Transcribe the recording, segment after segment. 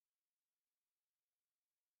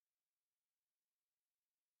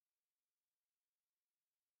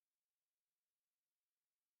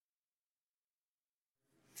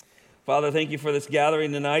Father, thank you for this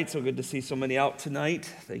gathering tonight. So good to see so many out tonight.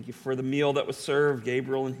 Thank you for the meal that was served,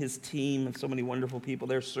 Gabriel and his team, and so many wonderful people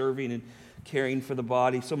there serving and caring for the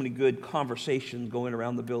body. So many good conversations going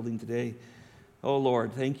around the building today. Oh,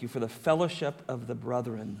 Lord, thank you for the fellowship of the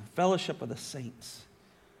brethren, fellowship of the saints.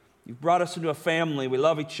 You've brought us into a family. We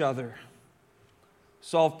love each other,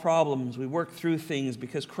 solve problems. We work through things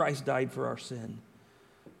because Christ died for our sin.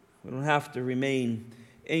 We don't have to remain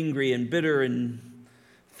angry and bitter and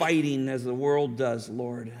fighting as the world does,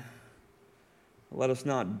 Lord. Let us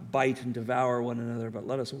not bite and devour one another, but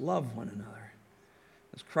let us love one another.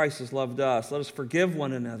 As Christ has loved us, let us forgive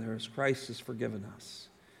one another as Christ has forgiven us.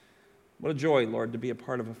 What a joy, Lord, to be a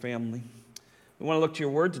part of a family. We want to look to your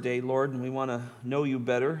word today, Lord, and we want to know you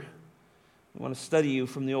better. We want to study you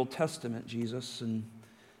from the Old Testament, Jesus, and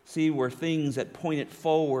see where things that point it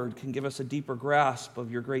forward can give us a deeper grasp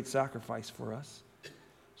of your great sacrifice for us.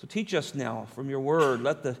 So teach us now from your word.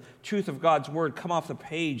 Let the truth of God's word come off the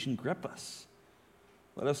page and grip us.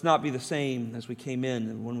 Let us not be the same as we came in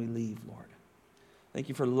and when we leave, Lord. Thank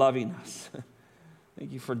you for loving us.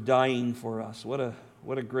 Thank you for dying for us. What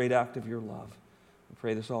a great act of your love. I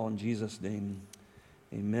pray this all in Jesus' name.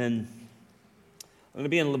 Amen. I'm going to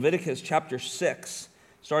be in Leviticus chapter 6,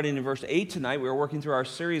 starting in verse 8 tonight. We're working through our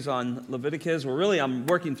series on Leviticus. I'm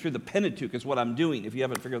working through the Pentateuch is what I'm doing, if you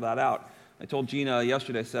haven't figured that out. I told Gina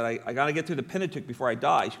yesterday, I said, I got to get through the Pentateuch before I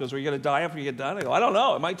die. She goes, are you going to die after you get done? I go, I don't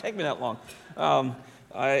know. It might take me that long.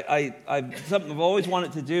 Something I've always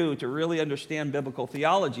wanted to do to really understand biblical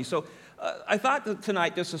theology. So I thought that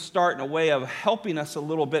tonight this is start in a way of helping us a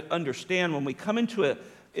little bit understand when we come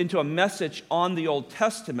into a message on the Old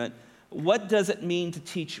Testament, what does it mean to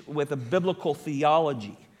teach with a biblical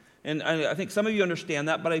theology? And I think some of you understand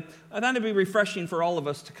that, but I thought it'd be refreshing for all of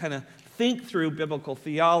us to kind of think through biblical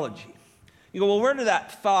theology. You go, well, where did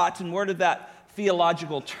that thought and where did that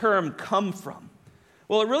theological term come from?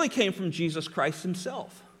 Well, it really came from Jesus Christ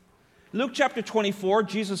himself. Luke chapter 24,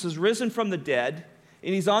 Jesus is risen from the dead,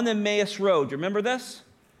 and he's on the Emmaus Road. Do you remember this?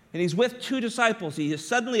 And he's with two disciples. He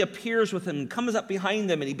suddenly appears with them and comes up behind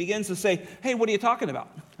them, and he begins to say, hey, what are you talking about?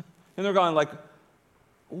 And they're going like,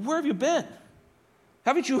 where have you been?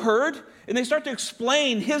 Haven't you heard? And they start to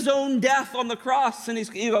explain his own death on the cross, and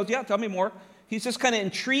he goes, yeah, tell me more. He's just kind of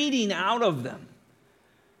entreating out of them.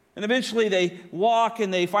 And eventually they walk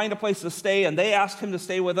and they find a place to stay, and they ask him to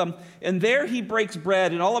stay with them. And there he breaks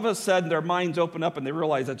bread, and all of a sudden their minds open up and they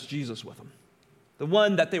realize that's Jesus with them. The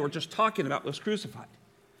one that they were just talking about was crucified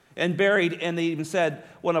and buried, and they even said,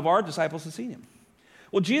 one of our disciples has seen him.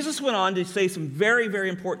 Well, Jesus went on to say some very, very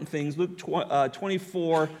important things. Luke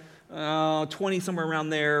 24, 20, somewhere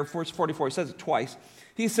around there, 44, he says it twice.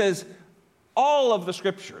 He says, all of the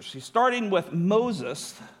scriptures, starting with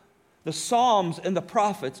Moses, the Psalms and the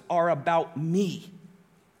prophets are about me.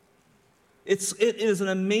 It is an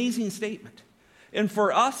amazing statement. And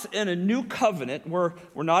for us in a new covenant, we're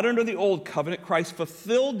not under the old covenant. Christ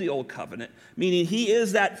fulfilled the old covenant, meaning he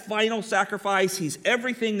is that final sacrifice. He's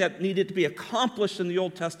everything that needed to be accomplished in the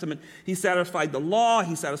Old Testament. He satisfied the law.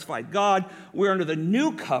 He satisfied God. We're under the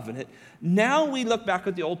new covenant. Now we look back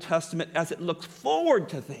at the Old Testament as it looks forward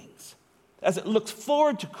to things, as it looks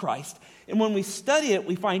forward to Christ. And when we study it,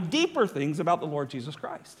 we find deeper things about the Lord Jesus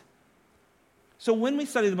Christ. So when we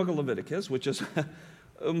study the book of Leviticus, which is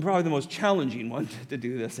probably the most challenging one to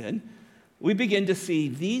do this in, we begin to see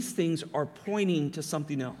these things are pointing to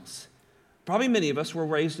something else. Probably many of us were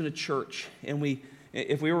raised in a church, and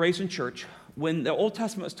if we were raised in church, when the Old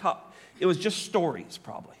Testament was taught, it was just stories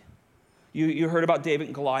probably. You heard about David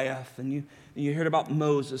and Goliath, and you heard about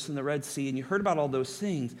Moses and the Red Sea, and you heard about all those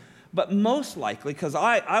things. But most likely, because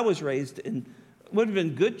I was raised in, would have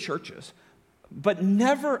been good churches, but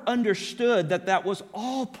never understood that was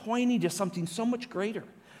all pointing to something so much greater.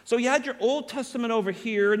 So you had your Old Testament over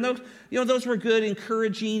here, and those were good,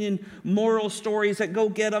 encouraging, and moral stories that go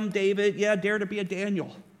get them, David, yeah, dare to be a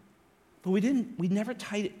Daniel. But we never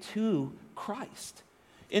tied it to Christ.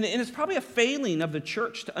 And it's probably a failing of the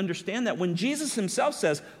church to understand that when Jesus himself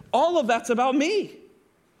says, all of that's about me.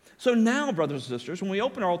 So now, brothers and sisters, when we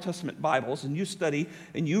open our Old Testament Bibles and you study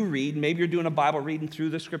and you read, maybe you're doing a Bible reading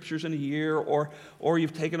through the scriptures in a year, or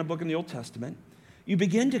you've taken a book in the Old Testament, you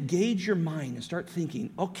begin to gauge your mind and start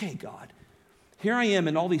thinking, okay, God, here I am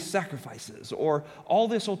in all these sacrifices, or all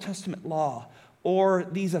this Old Testament law, or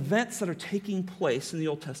these events that are taking place in the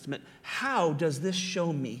Old Testament. How does this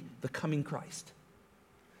show me the coming Christ?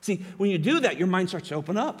 See, when you do that, your mind starts to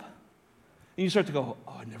open up. And you start to go,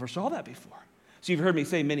 oh, I never saw that before. So you've heard me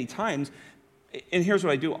say many times, and here's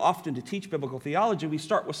what I do often to teach biblical theology. We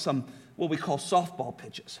start with some what we call softball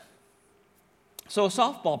pitches. So a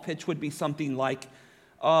softball pitch would be something like,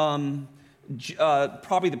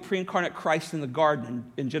 probably the pre-incarnate Christ in the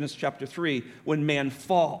garden in Genesis chapter 3 when man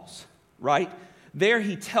falls, right? There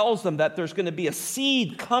he tells them that there's going to be a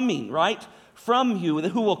seed coming, right, from you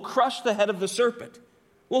who will crush the head of the serpent.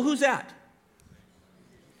 Well, who's that?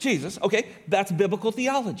 Jesus. Okay, that's biblical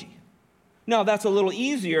theology. Now, that's a little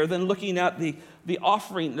easier than looking at the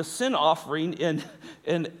offering, the sin offering in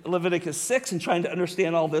Leviticus 6 and trying to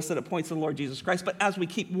understand all this that it points to the Lord Jesus Christ. But as we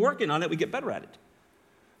keep working on it, we get better at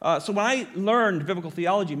it. So when I learned biblical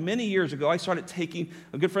theology many years ago, I started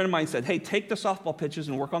a good friend of mine said, hey, take the softball pitches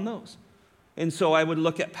and work on those. And so I would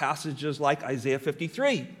look at passages like Isaiah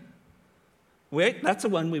 53. Wait, that's the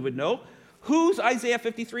one we would know. Who's Isaiah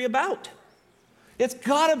 53 about? It's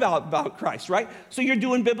God about Christ, right? So you're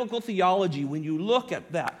doing biblical theology when you look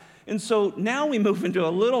at that. And so now we move into a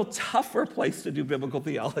little tougher place to do biblical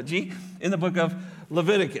theology in the book of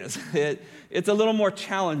Leviticus. It's a little more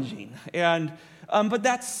challenging. But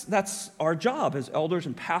that's our job as elders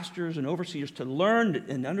and pastors and overseers to learn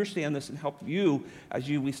and understand this and help you as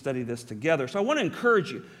we study this together. So I want to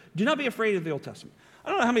encourage you, do not be afraid of the Old Testament. I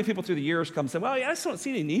don't know how many people through the years come and say, well, yeah, I just don't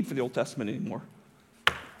see any need for the Old Testament anymore.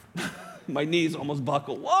 My knees almost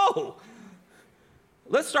buckle. Whoa!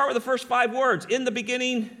 Let's start with the first 5 words. In the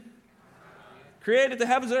beginning, created the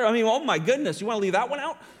heavens and earth. I mean, oh my goodness, you want to leave that one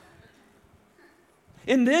out?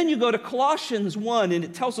 And then you go to Colossians 1, and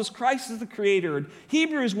it tells us Christ is the creator. And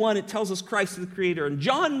Hebrews 1, it tells us Christ is the creator. And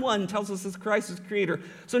John 1 tells us that Christ is the creator.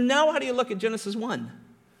 So now how do you look at Genesis 1?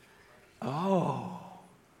 Oh,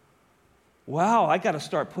 wow, I got to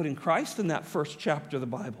start putting Christ in that first chapter of the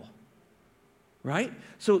Bible. Right?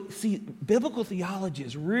 So, see, biblical theology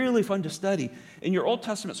is really fun to study, and your Old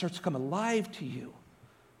Testament starts to come alive to you.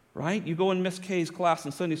 Right? You go in Miss Kay's class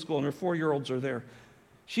in Sunday school, and her 4-year-olds are there.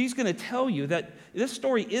 She's going to tell you that this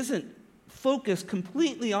story isn't focused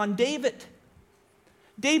completely on David.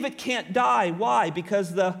 David can't die. Why?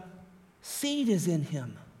 Because the seed is in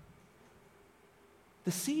him.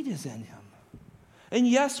 The seed is in him. And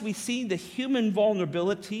yes, we see the human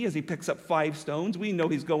vulnerability as he picks up 5 stones. We know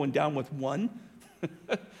he's going down with 1.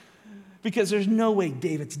 Because there's no way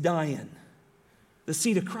David's dying. The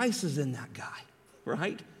seed of Christ is in that guy,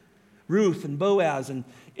 right? Ruth and Boaz and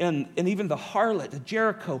even the harlot, the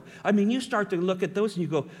Jericho. I mean, you start to look at those and you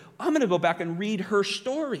go, I'm going to go back and read her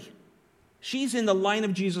story. She's in the line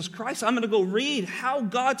of Jesus Christ. I'm going to go read how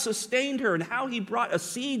God sustained her and how he brought a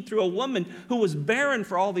seed through a woman who was barren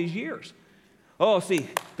for all these years. Oh, see,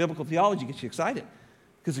 biblical theology gets you excited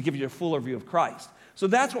because it gives you a fuller view of Christ. So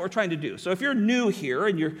that's what we're trying to do. So if you're new here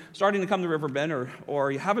and you're starting to come to Riverbend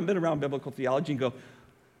or you haven't been around biblical theology and go,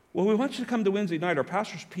 well, we want you to come to Wednesday night. Our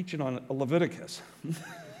pastor's preaching on Leviticus.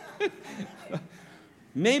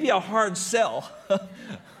 Maybe a hard sell.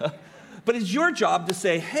 But it's your job to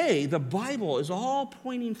say, hey, the Bible is all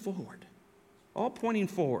pointing forward. All pointing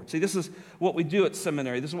forward. See, this is what we do at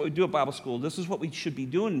seminary. This is what we do at Bible school. This is what we should be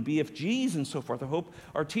doing in BFGs and so forth. I hope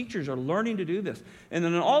our teachers are learning to do this. And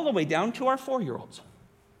then all the way down to our 4-year-olds.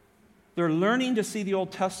 They're learning to see the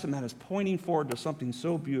Old Testament as pointing forward to something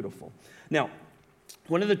so beautiful. Now,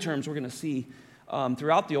 one of the terms we're going to see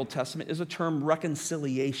throughout the Old Testament is the term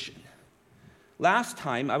reconciliation. Last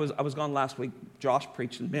time, I was gone last week. Josh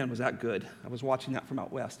preached, and man, was that good. I was watching that from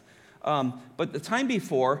out west. But the time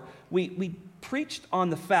before, we preached on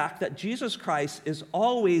the fact that Jesus Christ is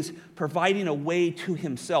always providing a way to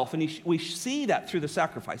himself. And we see that through the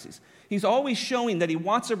sacrifices. He's always showing that he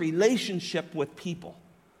wants a relationship with people.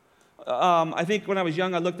 I think when I was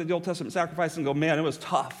young, I looked at the Old Testament sacrifice and go, man, it was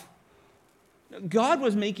tough. God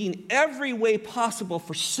was making every way possible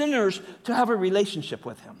for sinners to have a relationship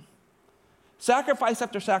with him. Sacrifice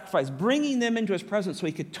after sacrifice, bringing them into his presence so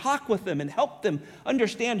he could talk with them and help them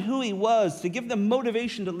understand who he was, to give them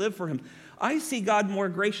motivation to live for him. I see God more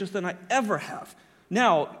gracious than I ever have.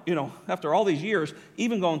 Now, after all these years,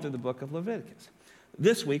 even going through the book of Leviticus.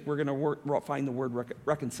 This week, we're going to find the word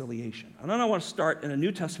reconciliation. And then I want to start in a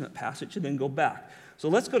New Testament passage and then go back. So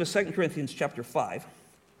let's go to 2 Corinthians chapter 5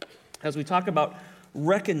 as we talk about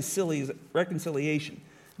reconciliation.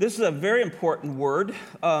 This is a very important word.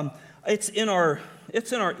 It's in our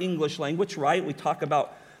English language, right? We talk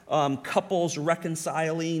about couples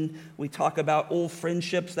reconciling. We talk about old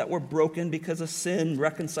friendships that were broken because of sin,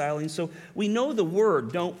 reconciling. So we know the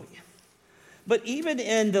word, don't we? But even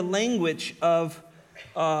in the language of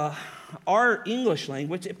our English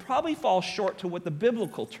language, it probably falls short to what the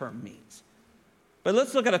biblical term means. But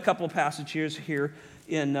let's look at a couple of passages here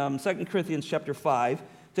in 2 Corinthians chapter 5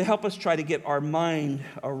 to help us try to get our mind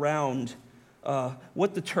around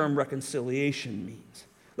what the term reconciliation means.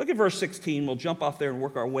 Look at verse 16. We'll jump off there and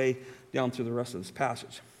work our way down through the rest of this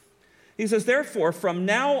passage. He says, therefore, from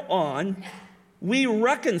now on, we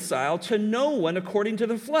reconcile to no one according to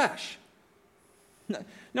the flesh.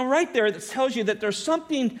 Now, right there, that tells you that there's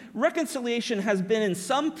something, reconciliation has been in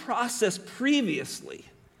some process previously.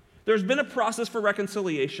 There's been a process for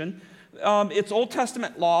reconciliation. It's Old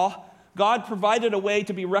Testament law. God provided a way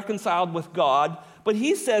to be reconciled with God. But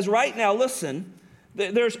he says right now, listen,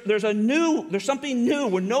 there's something new.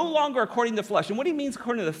 We're no longer according to the flesh. And what he means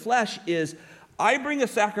according to the flesh is, I bring a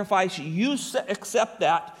sacrifice, you accept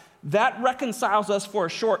that. That reconciles us for a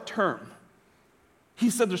short term. He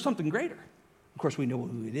said there's something greater. Of course, we know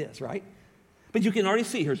who it is, right? But you can already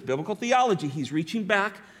see, here's biblical theology. He's reaching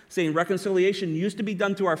back, saying reconciliation used to be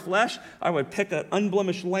done through our flesh. I would pick an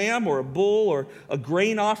unblemished lamb or a bull or a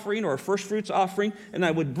grain offering or a first fruits offering, and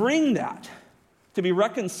I would bring that to be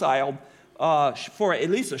reconciled for at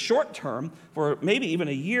least a short term, for maybe even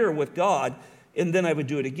a year with God, and then I would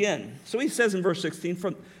do it again. So he says in verse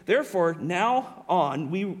 16, therefore, now on,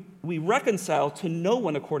 we reconcile to no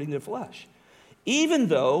one according to the flesh. Even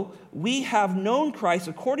though we have known Christ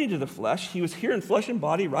according to the flesh, he was here in flesh and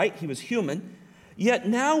body, right? He was human. Yet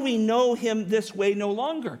now we know him this way no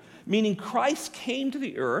longer. Meaning Christ came to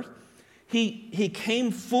the earth. He came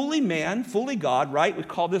fully man, fully God, right? We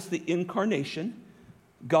call this the incarnation.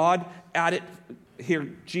 God added,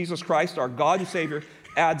 here, Jesus Christ, our God and Savior,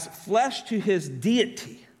 adds flesh to his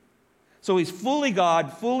deity. So he's fully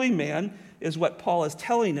God, fully man, is what Paul is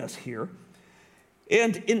telling us here.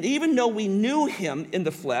 And even though we knew him in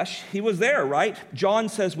the flesh, he was there, right? John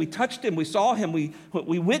says we touched him, we saw him, we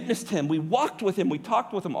witnessed him, we walked with him, we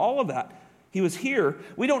talked with him, all of that. He was here.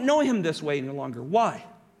 We don't know him this way any longer. Why?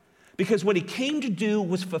 Because what he came to do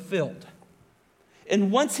was fulfilled. And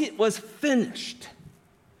once it was finished,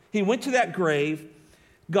 he went to that grave.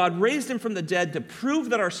 God raised him from the dead to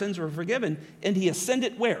prove that our sins were forgiven, and he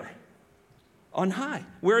ascended where? On high.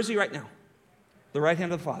 Where is he right now? The right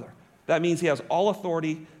hand of the Father. That means he has all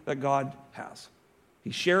authority that God has.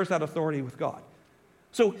 He shares that authority with God.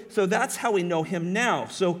 So that's how we know him now.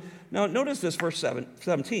 So now notice this, verse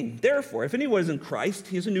 17. Therefore, if anyone is in Christ,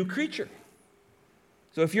 he is a new creature.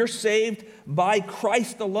 So if you're saved by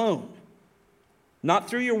Christ alone, not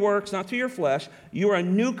through your works, not through your flesh, you are a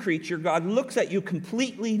new creature. God looks at you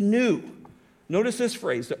completely new. Notice this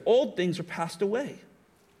phrase, the old things are passed away.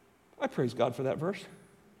 I praise God for that verse.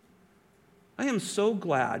 I am so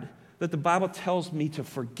glad that the Bible tells me to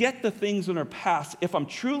forget the things in our past if I'm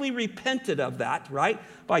truly repented of that, right?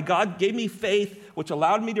 By God gave me faith, which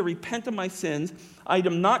allowed me to repent of my sins. I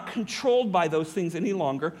am not controlled by those things any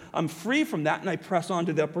longer. I'm free from that, and I press on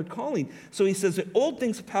to the upward calling. So he says the old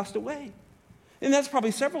things have passed away. And that's probably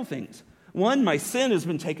several things. One, my sin has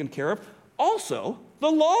been taken care of. Also, the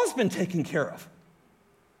law's been taken care of.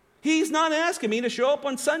 He's not asking me to show up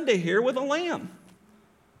on Sunday here with a lamb.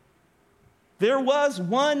 There was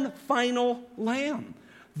one final lamb.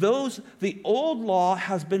 The old law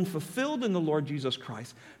has been fulfilled in the Lord Jesus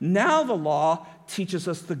Christ. Now the law teaches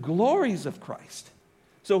us the glories of Christ.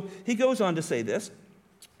 So he goes on to say this,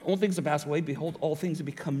 old things have passed away, behold, all things have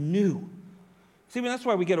become new. See, that's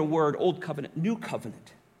why we get a word, old covenant, new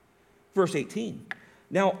covenant. Verse 18,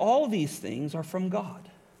 now all these things are from God.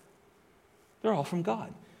 They're all from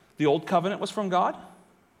God. The old covenant was from God,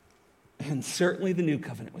 and certainly the new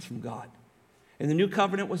covenant was from God. And the new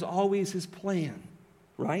covenant was always his plan,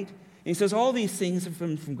 right? And he says all these things have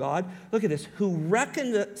been from God. Look at this, who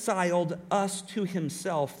reconciled us to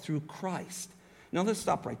himself through Christ. Now let's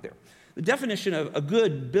stop right there. The definition of a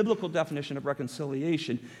good biblical definition of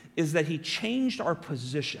reconciliation is that he changed our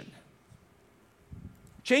position.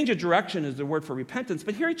 Change of direction is the word for repentance,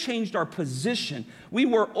 but here he changed our position. We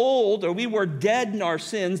were old, or we were dead in our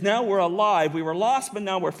sins. Now we're alive. We were lost, but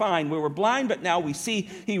now we're fine. We were blind, but now we see.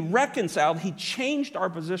 He reconciled. He changed our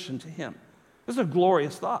position to him. This is a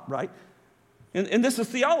glorious thought, right? And this is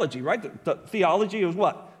theology, right? The theology is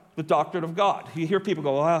what? The doctrine of God. You hear people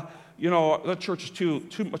go, that church is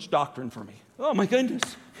too much doctrine for me. Oh, my goodness.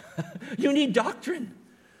 You need doctrine.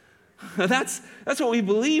 That's what we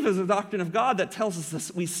believe is the doctrine of God that tells us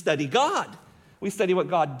this. We study God. We study what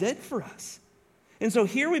God did for us. And so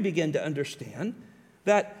here we begin to understand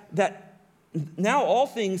that now all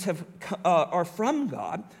things are from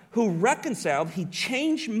God, who reconciled. He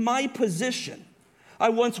changed my position. I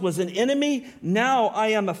once was an enemy. Now I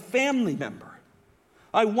am a family member.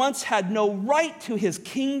 I once had no right to his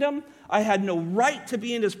kingdom. I had no right to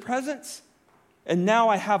be in his presence. And now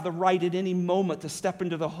I have the right at any moment to step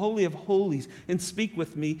into the Holy of Holies and speak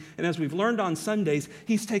with me. And as we've learned on Sundays,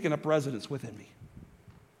 he's taken up residence within me.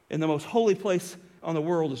 And the most holy place on the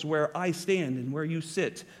world is where I stand and where you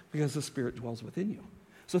sit, because the Spirit dwells within you.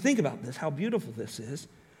 So think about this, how beautiful this is.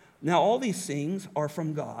 Now all these things are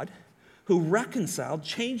from God, who reconciled,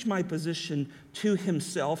 changed my position to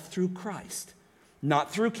himself through Christ.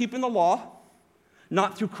 Not through keeping the law,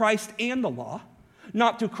 not through Christ and the law,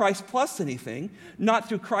 not through Christ plus anything, not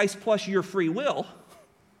through Christ plus your free will,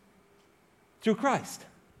 through Christ.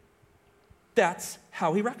 That's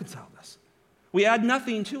how he reconciled us. We add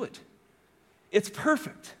nothing to it. It's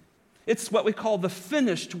perfect. It's what we call the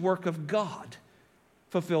finished work of God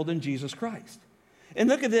fulfilled in Jesus Christ. And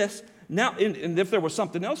look at this. Now, and if there was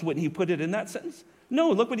something else, wouldn't he put it in that sentence?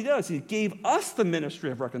 No, look what he does. He gave us the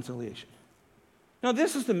ministry of reconciliation. Now,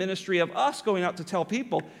 this is the ministry of us going out to tell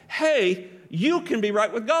people, hey, you can be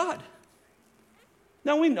right with God.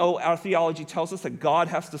 Now, we know our theology tells us that God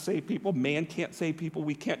has to save people. Man can't save people.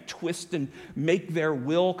 We can't twist and make their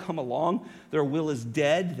will come along. Their will is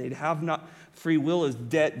dead. They'd have not, free will is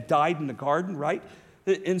dead, died in the garden, right?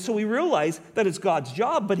 And so we realize that it's God's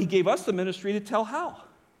job, but he gave us the ministry to tell how.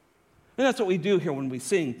 And that's what we do here when we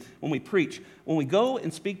sing, when we preach, when we go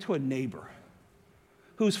and speak to a neighbor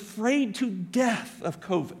who's afraid to death of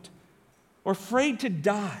COVID, or afraid to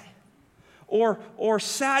die, or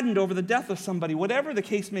saddened over the death of somebody, whatever the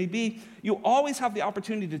case may be, you always have the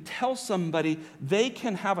opportunity to tell somebody they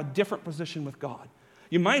can have a different position with God.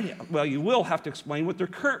 You will have to explain what their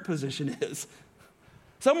current position is.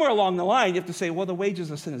 Somewhere along the line, you have to say, well, the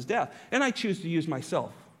wages of sin is death. And I choose to use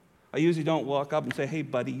myself. I usually don't walk up and say, hey,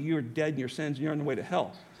 buddy, you're dead in your sins and you're on the way to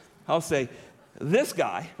hell. I'll say, this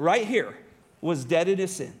guy right here was dead in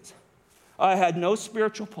his sins. I had no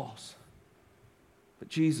spiritual pulse. But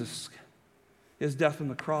Jesus, his death on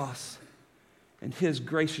the cross and his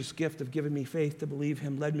gracious gift of giving me faith to believe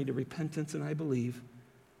him led me to repentance, and I believe.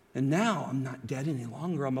 And now I'm not dead any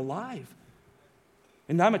longer. I'm alive.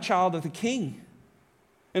 And I'm a child of the King.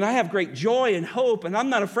 And I have great joy and hope, and I'm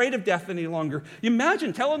not afraid of death any longer. You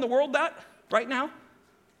imagine telling the world that right now?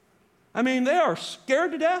 I mean, they are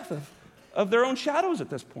scared to death of their own shadows at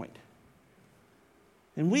this point.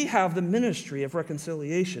 And we have the ministry of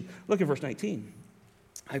reconciliation. Look at verse 19.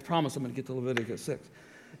 I promise I'm going to get to Leviticus 6.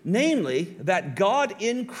 Namely, that God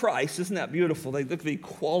in Christ, isn't that beautiful? They look at the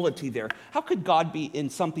equality there. How could God be in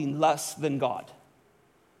something less than God?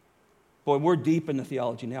 Boy, we're deep in the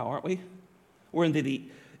theology now, aren't we? We're in the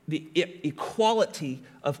equality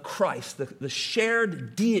of Christ, the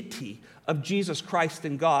shared deity of Jesus Christ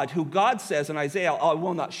and God, who God says in Isaiah, I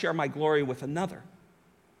will not share my glory with another.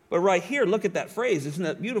 But right here, look at that phrase. Isn't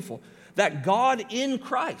that beautiful? That God in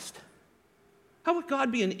Christ. How would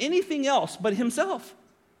God be in anything else but himself?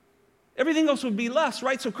 Everything else would be less,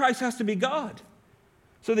 right? So Christ has to be God.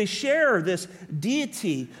 So they share this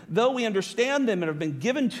deity, though we understand them and have been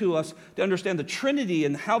given to us to understand the Trinity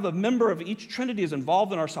and how the member of each Trinity is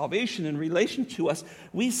involved in our salvation in relation to us,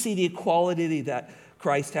 we see the equality that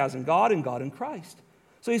Christ has in God and God in Christ.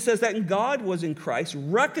 So he says that God was in Christ,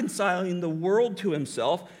 reconciling the world to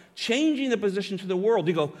himself, changing the position to the world.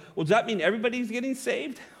 You go, well, does that mean everybody's getting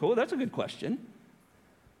saved? Oh, that's a good question.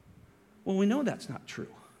 Well, we know that's not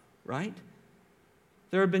true, right?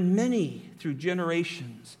 There have been many through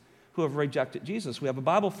generations who have rejected Jesus. We have a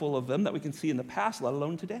Bible full of them that we can see in the past, let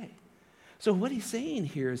alone today. So what he's saying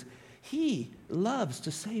here is he loves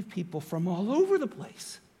to save people from all over the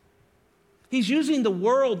place. He's using the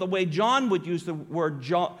world the way John would use the word,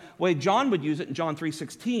 way John would use it in John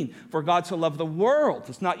 3:16. For God so loved the world.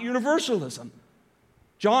 It's not universalism.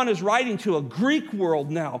 John is writing to a Greek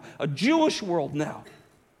world now, a Jewish world now.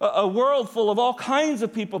 A world full of all kinds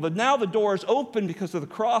of people that now the door is open because of the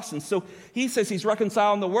cross. And so he says he's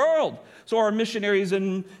reconciling the world. So our missionaries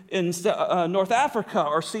in North Africa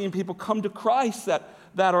are seeing people come to Christ that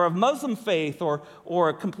are of Muslim faith or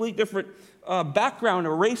a complete different background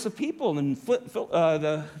or race of people in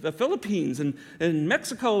the Philippines and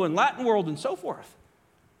Mexico and Latin world and so forth.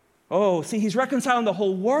 Oh, see, he's reconciling the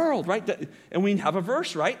whole world, right? And we have a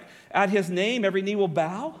verse, right? At his name, every knee will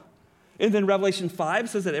bow. And then Revelation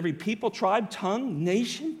 5 says that every people, tribe, tongue,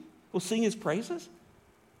 nation will sing his praises.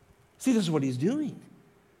 See, this is what he's doing.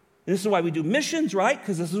 And this is why we do missions, right?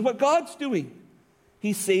 Because this is what God's doing.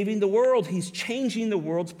 He's saving the world. He's changing the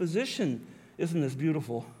world's position. Isn't this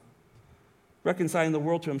beautiful? Reconciling the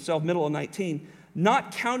world to himself, middle of 19,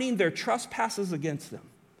 not counting their trespasses against them.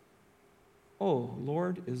 Oh,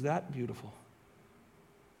 Lord, is that beautiful?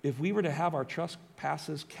 If we were to have our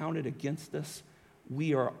trespasses counted against us,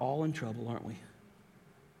 we are all in trouble, aren't we?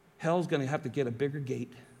 Hell's going to have to get a bigger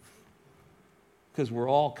gate because we're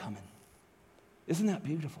all coming. Isn't that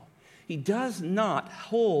beautiful? He does not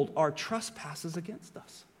hold our trespasses against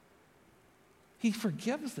us. He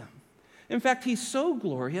forgives them. In fact, he's so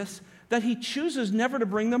glorious that he chooses never to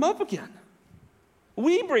bring them up again.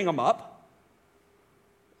 We bring them up.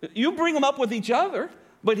 You bring them up with each other,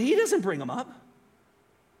 but he doesn't bring them up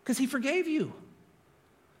because he forgave you.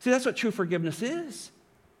 See, that's what true forgiveness is.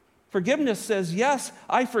 Forgiveness says, yes,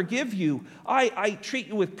 I forgive you. I treat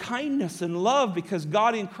you with kindness and love because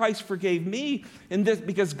God in Christ forgave me, and this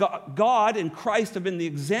because God and Christ have been the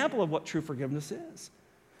example of what true forgiveness is.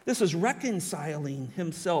 This is reconciling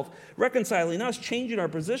himself, reconciling us, changing our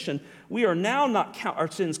position. We are now not our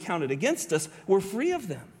sins counted against us. We're free of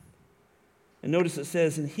them. And notice it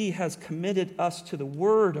says, and he has committed us to the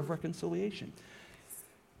word of reconciliation.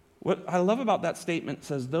 What I love about that statement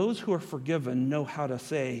says, those who are forgiven know how to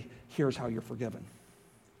say, here's how you're forgiven.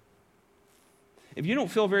 If you don't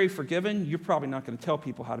feel very forgiven, you're probably not going to tell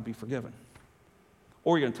people how to be forgiven.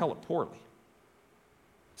 Or you're going to tell it poorly.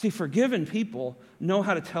 See, forgiven people know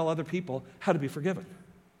how to tell other people how to be forgiven.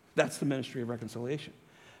 That's the ministry of reconciliation.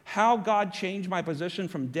 How God changed my position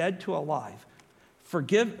from dead to alive.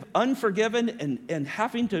 Unforgiven and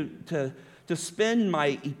having to spend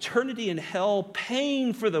my eternity in hell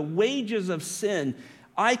paying for the wages of sin,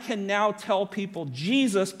 I can now tell people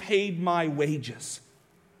Jesus paid my wages.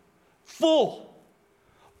 Full.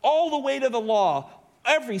 All the weight of the law,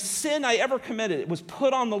 every sin I ever committed, it was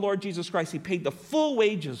put on the Lord Jesus Christ. He paid the full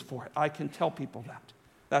wages for it. I can tell people that.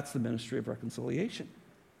 That's the ministry of reconciliation.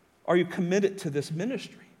 Are you committed to this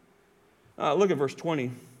ministry? Look at verse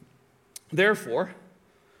 20. Therefore,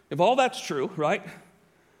 if all that's true, right?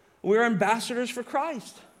 We're ambassadors for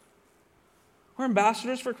Christ. We're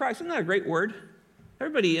ambassadors for Christ. Isn't that a great word?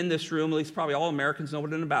 Everybody in this room, at least probably all Americans, know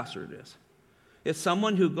what an ambassador is. It's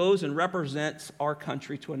someone who goes and represents our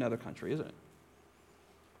country to another country, isn't it?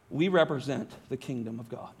 We represent the kingdom of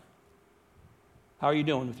God. How are you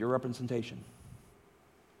doing with your representation?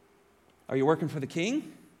 Are you working for the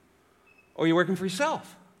king? Or are you working for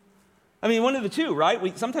yourself? I mean, one of the two,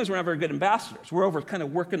 right? Sometimes we're not very good ambassadors. We're over kind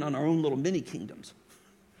of working on our own little mini kingdoms.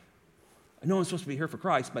 I know I'm supposed to be here for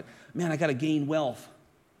Christ, but man, I got to gain wealth.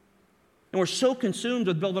 And we're so consumed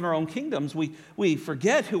with building our own kingdoms, we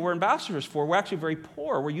forget who we're ambassadors for. We're actually very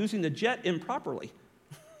poor. We're using the jet improperly.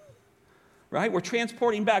 Right? We're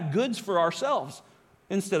transporting back goods for ourselves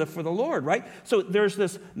instead of for the Lord, right? So there's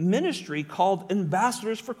this ministry called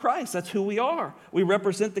ambassadors for Christ. That's who we are. We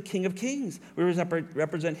represent the King of Kings. We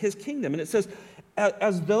represent his kingdom. And it says,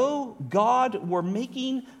 as though God were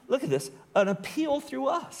making, look at this, an appeal through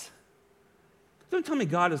us. Don't tell me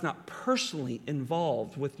God is not personally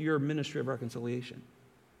involved with your ministry of reconciliation.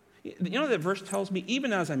 You know that verse tells me,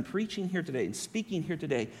 even as I'm preaching here today and speaking here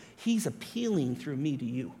today, he's appealing through me to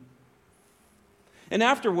you. And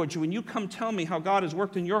afterwards, when you come tell me how God has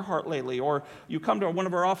worked in your heart lately, or you come to one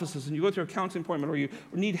of our offices and you go through a counseling appointment, or you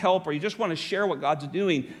need help, or you just want to share what God's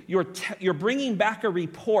doing, you're bringing back a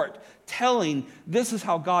report telling this is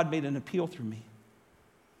how God made an appeal through me.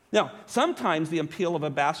 Now, sometimes the appeal of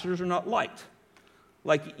ambassadors are not liked.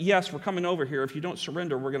 Like, yes, we're coming over here. If you don't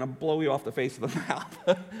surrender, we're going to blow you off the face of the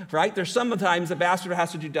map, right? There's sometimes the ambassador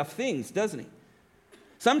has to do tough things, doesn't he?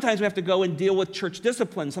 Sometimes we have to go and deal with church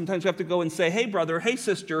discipline. Sometimes we have to go and say, hey, brother, hey,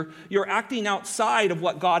 sister, you're acting outside of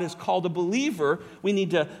what God has called a believer. We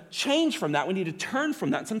need to change from that. We need to turn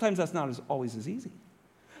from that. Sometimes that's not always as easy.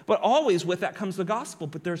 But always with that comes the gospel,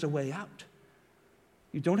 but there's a way out.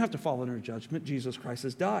 You don't have to fall under judgment. Jesus Christ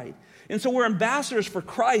has died. And so we're ambassadors for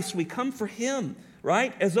Christ. We come for him,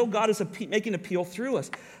 right? As though God is making appeal through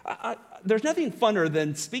us. There's nothing funner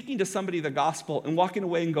than speaking to somebody the gospel and walking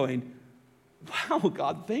away and going, wow,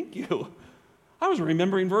 God, thank you. I was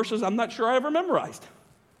remembering verses I'm not sure I ever memorized.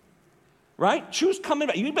 Right? Choose coming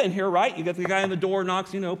back. You've been here, right? You get the guy on the door,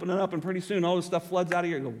 knocks, open it up, and pretty soon all this stuff floods out of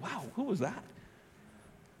here. You go, wow, who was that?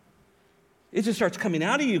 It just starts coming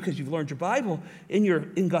out of you because you've learned your Bible,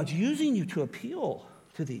 and God's using you to appeal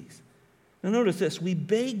to these. Now notice this, we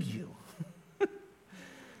beg you.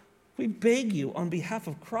 We beg you on behalf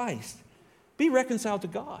of Christ, be reconciled to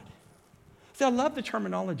God. See, I love the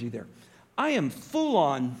terminology there. I am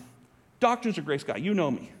full-on doctrines of grace guy. You know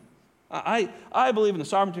me. I believe in the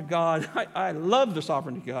sovereignty of God. I love the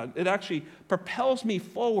sovereignty of God. It actually propels me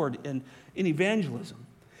forward in evangelism.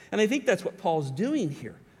 And I think that's what Paul's doing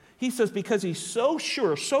here. He says because he's so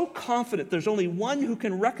sure, so confident there's only one who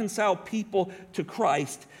can reconcile people to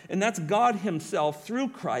Christ, and that's God himself through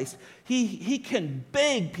Christ, he can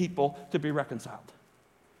beg people to be reconciled.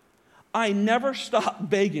 I never stop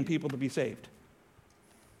begging people to be saved.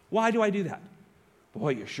 Why do I do that? Boy,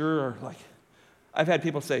 you sure are like, I've had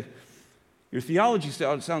people say, your theology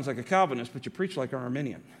sounds like a Calvinist, but you preach like an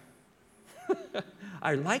Arminian.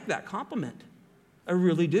 I like that compliment. I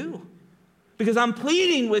really do. Because I'm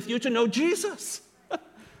pleading with you to know Jesus.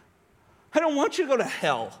 I don't want you to go to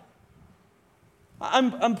hell.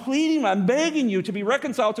 I'm pleading, I'm begging you to be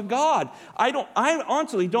reconciled to God. I'm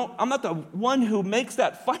not the one who makes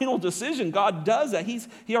that final decision. God does that.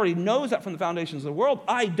 He already knows that from the foundations of the world.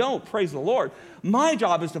 I don't, praise the Lord. My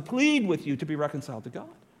job is to plead with you to be reconciled to God.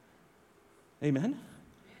 Amen?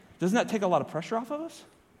 Doesn't that take a lot of pressure off of us?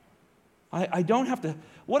 I don't have to.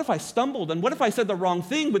 What if I stumbled? And what if I said the wrong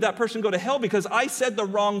thing? Would that person go to hell because I said the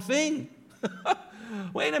wrong thing?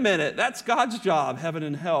 Wait a minute. That's God's job, heaven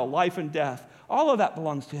and hell, life and death. All of that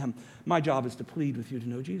belongs to him. My job is to plead with you to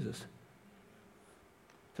know Jesus,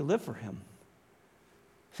 to live for him.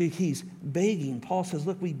 See, he's begging. Paul says,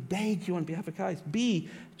 look, we beg you on behalf of Christ.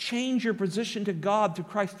 Change your position to God through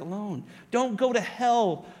Christ alone. Don't go to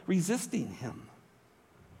hell resisting him.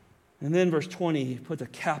 And then verse 20 he puts a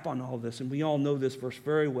cap on all this, and we all know this verse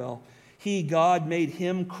very well. God, made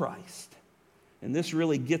him Christ. And this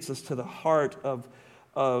really gets us to the heart of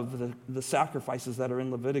the sacrifices that are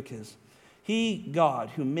in Leviticus. God,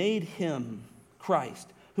 who made him Christ,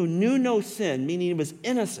 who knew no sin, meaning he was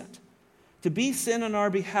innocent, to be sin on our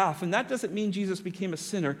behalf. And that doesn't mean Jesus became a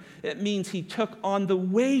sinner. It means he took on the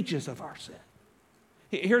wages of our sin.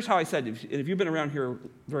 Here's how I said it. If you've been around here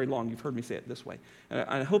very long, you've heard me say it this way. And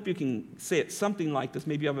I hope you can say it something like this.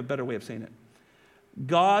 Maybe you have a better way of saying it.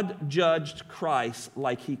 God judged Christ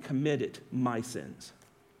like he committed my sins.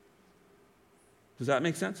 Does that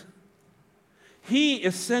make sense? He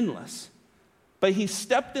is sinless, but he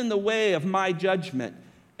stepped in the way of my judgment,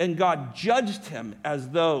 and God judged him as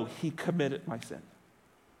though he committed my sin.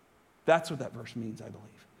 That's what that verse means, I believe.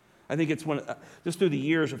 I think it's just through the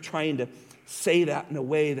years of trying to say that in a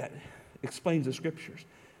way that explains the scriptures.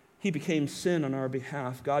 He became sin on our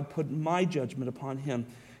behalf. God put my judgment upon him.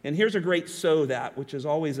 And here's a great so that, which is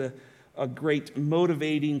always a great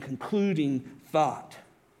motivating, concluding thought,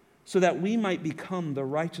 so that we might become the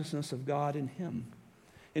righteousness of God in him.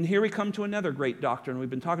 And here we come to another great doctrine. We've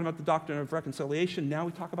been talking about the doctrine of reconciliation. Now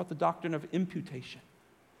we talk about the doctrine of imputation.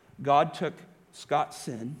 God took Scott's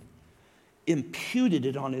sin, imputed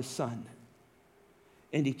it on his son,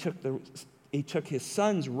 and he took his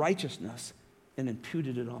son's righteousness and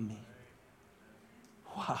imputed it on me.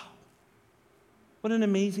 Wow. What an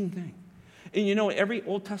amazing thing. And you know, every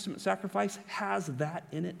Old Testament sacrifice has that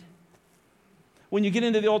in it. When you get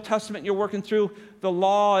into the Old Testament, you're working through the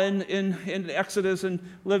law in Exodus and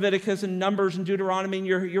Leviticus and Numbers and Deuteronomy, and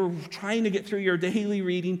you're trying to get through your daily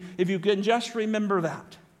reading. If you can just remember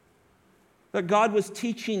that God was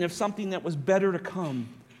teaching of something that was better to come,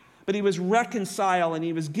 but he was reconciling, and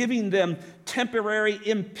he was giving them temporary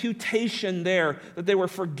imputation there, that they were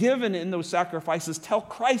forgiven in those sacrifices till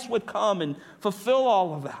Christ would come and fulfill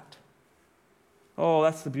all of that. Oh,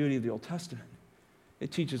 that's the beauty of the Old Testament.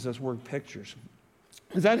 It teaches us word pictures.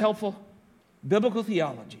 Is that helpful? Biblical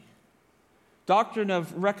theology, doctrine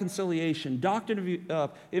of reconciliation, doctrine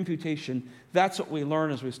of imputation, that's what we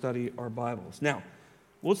learn as we study our Bibles. Now,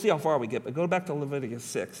 we'll see how far we get, but go back to Leviticus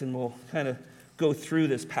 6, and we'll kind of go through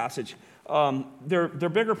this passage. They're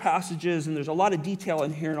bigger passages, and there's a lot of detail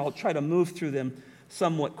in here, and I'll try to move through them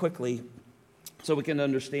somewhat quickly so we can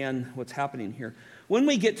understand what's happening here. When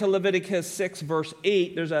we get to Leviticus 6, verse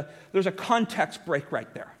 8, there's a context break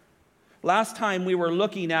right there. Last time we were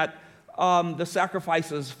looking at the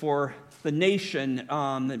sacrifices for the nation,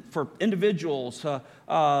 for individuals, for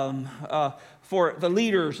the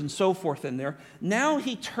leaders and so forth in there. Now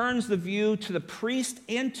he turns the view to the priest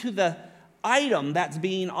and to the item that's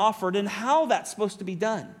being offered and how that's supposed to be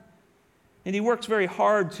done. And he works very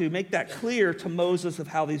hard to make that clear to Moses of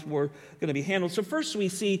how these were going to be handled. So first we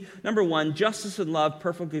see, number one, justice and love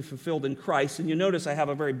perfectly fulfilled in Christ. And you notice I have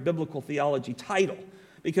a very biblical theology title,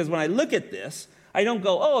 because when I look at this, I don't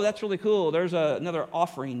go, oh, that's really cool, there's another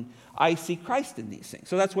offering. I see Christ in these things.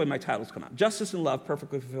 So that's why my titles come out. Justice and love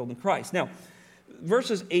perfectly fulfilled in Christ. Now,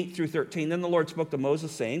 verses 8 through 13, then the Lord spoke to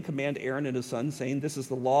Moses, saying, command Aaron and his sons, saying, this is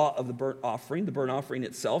the law of the burnt offering. The burnt offering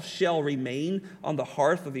itself shall remain on the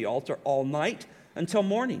hearth of the altar all night until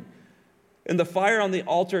morning. And the fire on the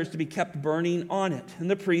altar is to be kept burning on it.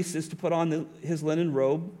 And the priest is to put on his linen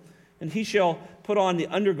robe, and he shall put on the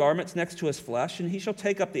undergarments next to his flesh, and he shall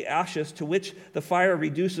take up the ashes to which the fire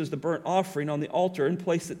reduces the burnt offering on the altar and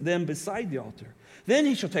place them beside the altar. Then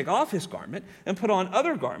he shall take off his garment and put on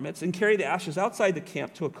other garments and carry the ashes outside the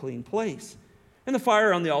camp to a clean place. And the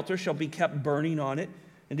fire on the altar shall be kept burning on it,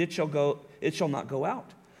 and it shall not go out.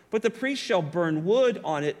 But the priest shall burn wood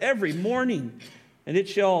on it every morning, and it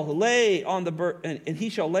shall lay on the burnt, and he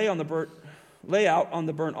shall lay out on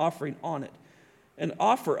the burnt offering on it, and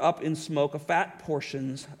offer up in smoke fat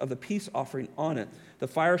portions of the peace offering on it. The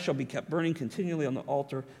fire shall be kept burning continually on the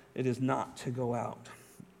altar. It is not to go out.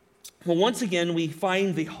 Well, once again, we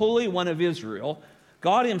find the Holy One of Israel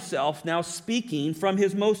God himself now speaking from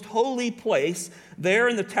his most holy place there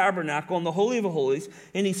in the tabernacle in the Holy of Holies,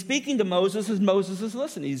 and he's speaking to Moses as Moses is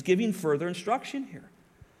listening. He's giving further instruction here.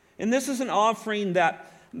 And this is an offering that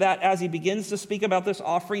as he begins to speak about this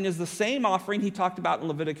offering is the same offering he talked about in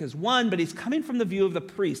Leviticus 1, but he's coming from the view of the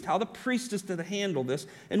priest, how the priest is to handle this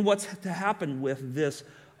and what's to happen with this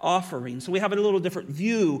offering. So we have a little different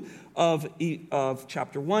view of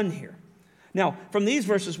chapter 1 here. Now, from these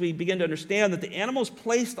verses, we begin to understand that the animal is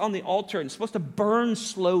placed on the altar and it's supposed to burn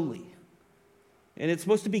slowly. And it's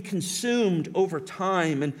supposed to be consumed over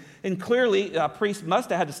time. And clearly, a priest must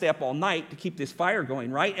have had to stay up all night to keep this fire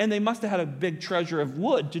going, right? And they must have had a big treasure of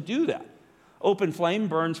wood to do that. Open flame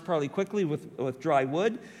burns fairly quickly with dry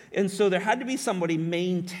wood. And so there had to be somebody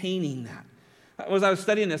maintaining that. As I was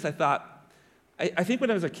studying this, I thought, I think when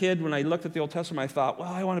I was a kid, when I looked at the Old Testament, I thought,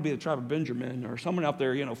 well, I want to be the tribe of Benjamin or someone out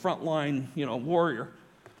there, frontline, warrior.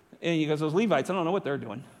 And you guys, those Levites, I don't know what they're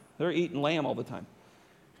doing. They're eating lamb all the time.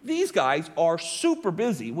 These guys are super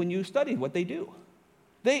busy when you study what they do.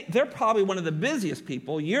 They're probably one of the busiest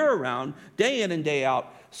people year-round, day in and day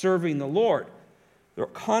out, serving the Lord. They're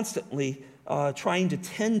constantly trying to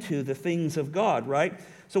tend to the things of God, right?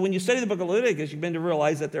 So when you study the book of Leviticus, you begin to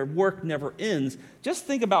realize that their work never ends. Just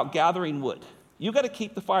think about gathering wood. You've got to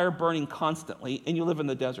keep the fire burning constantly, and you live in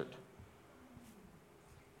the desert.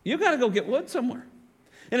 You've got to go get wood somewhere.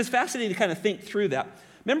 And it's fascinating to kind of think through that.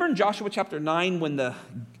 Remember in Joshua chapter 9 when the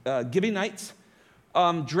Gibeonites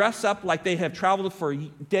dress up like they have traveled for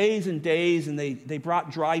days and days, and they brought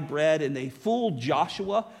dry bread, and they fooled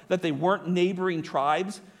Joshua that they weren't neighboring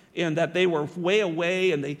tribes and that they were way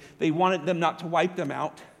away, and they wanted them not to wipe them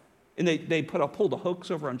out. And they pulled the hooks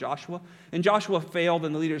over on Joshua. And Joshua failed,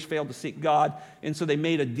 and the leaders failed to seek God, and so they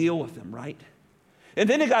made a deal with them, right? And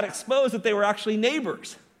then it got exposed that they were actually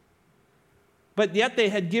neighbors. But yet they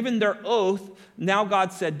had given their oath. Now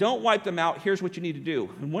God said, don't wipe them out. Here's what you need to do.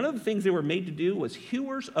 And one of the things they were made to do was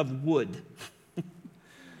hewers of wood.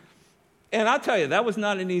 And I'll tell you, that was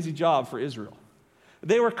not an easy job for Israel.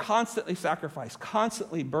 They were constantly sacrificed,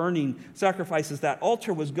 constantly burning sacrifices. That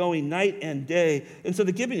altar was going night and day. And so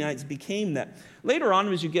the Gibeonites became that. Later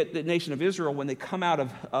on, as you get the nation of Israel, when they come out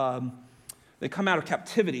of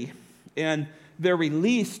captivity, and they're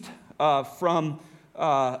released from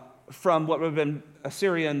what would have been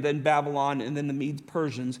Assyria and then Babylon and then the Medes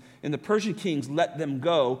Persians, and the Persian kings let them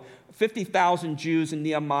go. 50,000 Jews and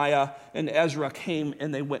Nehemiah and Ezra came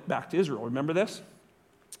and they went back to Israel. Remember this?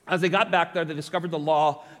 As they got back there, they discovered the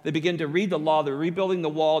law. They began to read the law. They're rebuilding the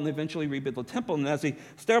wall, and they eventually rebuild the temple. And as they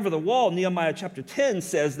stare over the wall, Nehemiah chapter 10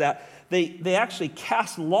 says that they actually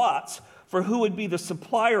cast lots for who would be the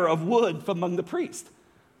supplier of wood from among the priests.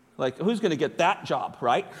 Like, who's going to get that job,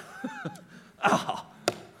 right?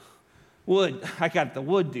 Wood. I got the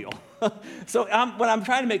wood deal. So what I'm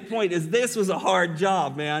trying to make point is this was a hard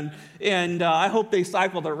job, man. And I hope they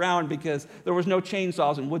cycled around because there was no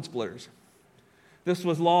chainsaws and wood splitters. This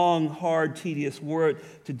was long, hard, tedious work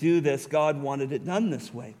to do this. God wanted it done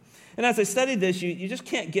this way. And as I studied this, you just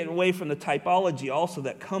can't get away from the typology also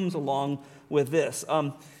that comes along with this.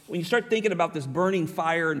 When you start thinking about this burning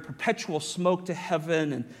fire and perpetual smoke to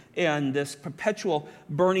heaven and this perpetual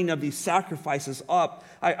burning of these sacrifices up,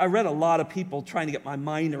 I read a lot of people trying to get my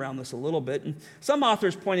mind around this a little bit. And some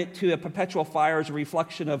authors pointed to a perpetual fire as a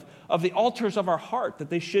reflection of the altars of our heart, that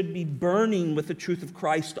they should be burning with the truth of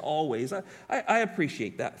Christ always. I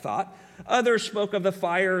appreciate that thought. Others spoke of the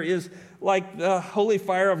fire is like the holy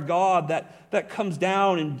fire of God that comes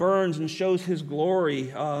down and burns and shows his glory.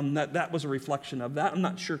 That was a reflection of that. I'm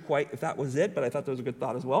not sure quite if that was it, but I thought that was a good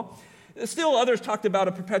thought as well. Still, others talked about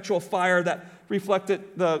a perpetual fire that reflected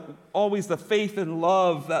always the faith and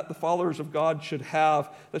love that the followers of God should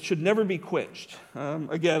have, that should never be quenched.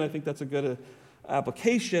 Again, I think that's a good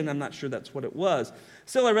application. I'm not sure that's what it was.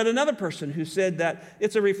 Still, I read another person who said that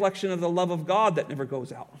it's a reflection of the love of God that never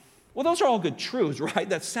goes out. Well, those are all good truths, right?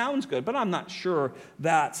 That sounds good, but I'm not sure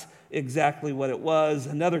that's exactly what it was.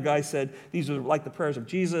 Another guy said these are like the prayers of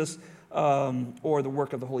Jesus or the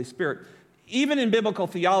work of the Holy Spirit. Even in biblical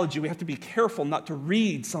theology, we have to be careful not to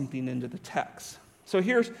read something into the text. So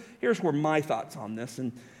here's where my thoughts on this,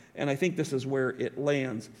 and I think this is where it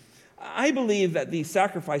lands. I believe that these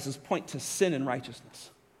sacrifices point to sin and righteousness.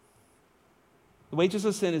 The wages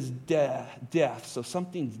of sin is death, so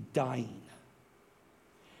something's dying.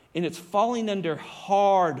 And it's falling under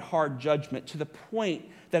hard judgment to the point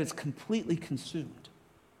that it's completely consumed.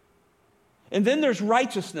 And then there's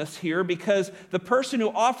righteousness here because the person who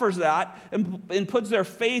offers that and puts their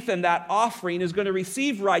faith in that offering is going to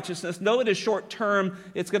receive righteousness. Though it is short term,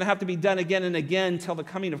 it's going to have to be done again and again till the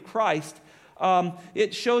coming of Christ.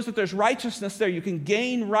 It shows that there's righteousness there. You can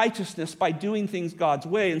gain righteousness by doing things God's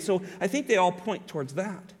way. And so I think they all point towards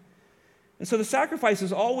that. And so the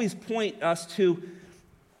sacrifices always point us to,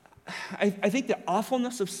 I think, the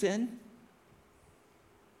awfulness of sin.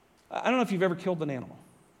 I don't know if you've ever killed an animal.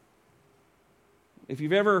 If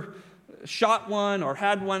you've ever shot one or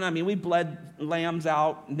had one, I mean, we bled lambs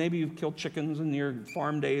out. Maybe you've killed chickens in your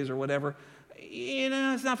farm days or whatever.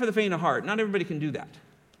 It's not for the faint of heart. Not everybody can do that.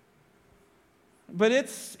 But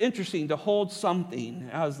it's interesting to hold something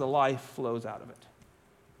as the life flows out of it.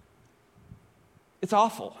 It's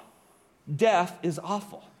awful. Death is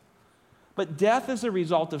awful. But death is a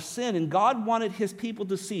result of sin, and God wanted his people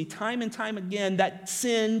to see time and time again that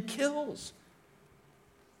sin kills.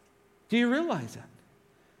 Do you realize that?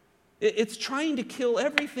 It's trying to kill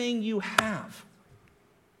everything you have.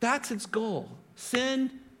 That's its goal.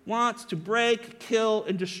 Sin wants to break, kill,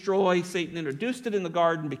 and destroy. Satan introduced it in the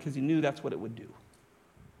garden because he knew that's what it would do.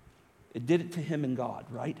 It did it to him and God,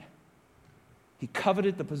 right? He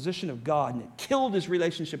coveted the position of God, and it killed his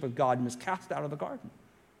relationship with God and was cast out of the garden.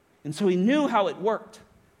 And so he knew how it worked.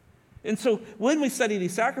 And so when we study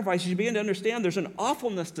these sacrifices, you begin to understand there's an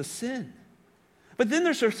awfulness to sin. But then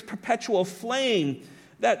there's this perpetual flame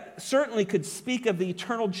that certainly could speak of the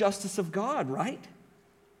eternal justice of God, right?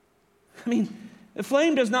 I mean, the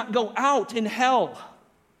flame does not go out in hell.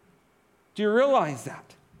 Do you realize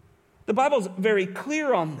that? The Bible's very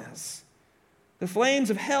clear on this. The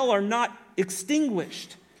flames of hell are not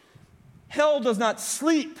extinguished. Hell does not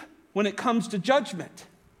sleep when it comes to judgment.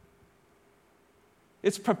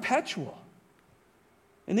 It's perpetual.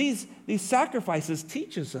 And these sacrifices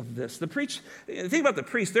teach us of this. Think about the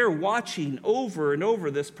priests. They're watching over and over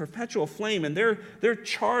this perpetual flame, and they're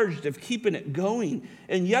charged of keeping it going.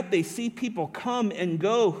 And yet they see people come and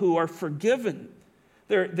go who are forgiven.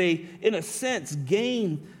 They, in a sense,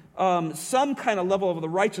 gain some kind of level of the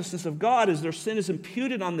righteousness of God as their sin is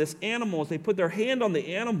imputed on this animal, as they put their hand on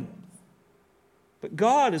the animal. But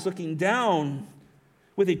God is looking down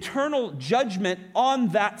with eternal judgment on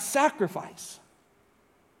that sacrifice.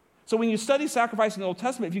 So when you study sacrifice in the Old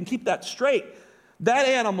Testament, if you can keep that straight, that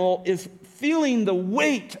animal is feeling the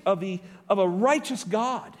weight of a righteous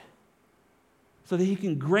God so that he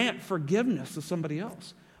can grant forgiveness to somebody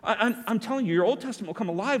else. I'm telling you, your Old Testament will come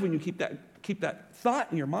alive when you keep that thought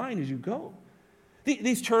in your mind as you go.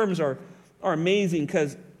 These terms are amazing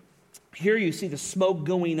because here you see the smoke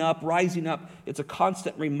going up, rising up. It's a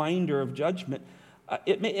constant reminder of judgment.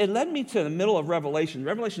 It led me to the middle of Revelation.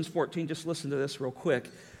 Revelations 14, just listen to this real quick.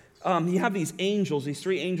 You have these angels. These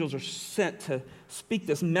three angels are sent to speak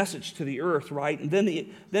this message to the earth, right? And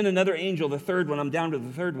then another angel, the third one, I'm down to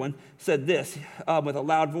the third one, said this with a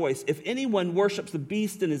loud voice. If anyone worships the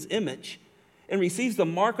beast in his image and receives the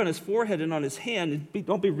mark on his forehead and on his hand,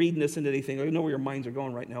 don't be reading this into anything. I know where your minds are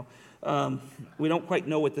going right now. We don't quite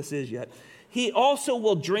know what this is yet. He also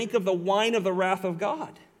will drink of the wine of the wrath of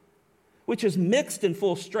God, which is mixed in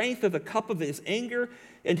full strength of the cup of his anger,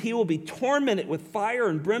 and he will be tormented with fire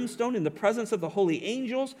and brimstone in the presence of the holy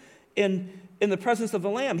angels and in the presence of the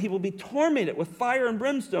Lamb. He will be tormented with fire and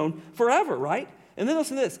brimstone forever, right? And then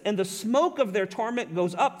listen to this. And the smoke of their torment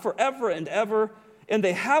goes up forever and ever, and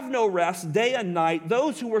they have no rest day and night,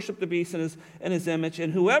 those who worship the beast in his image,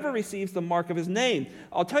 and whoever receives the mark of his name.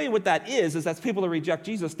 I'll tell you what that is that's people who reject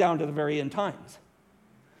Jesus down to the very end times.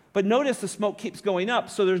 But notice the smoke keeps going up.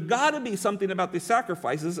 So there's got to be something about these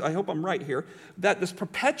sacrifices, I hope I'm right here, that this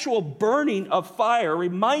perpetual burning of fire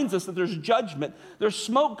reminds us that there's judgment. There's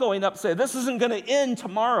smoke going up saying, this isn't going to end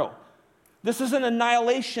tomorrow. This isn't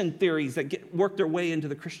annihilation theories that work their way into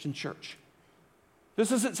the Christian church.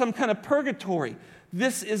 This isn't some kind of purgatory.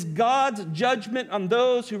 This is God's judgment on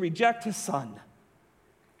those who reject his Son.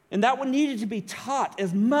 And that one needed to be taught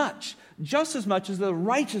just as much as the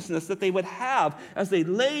righteousness that they would have as they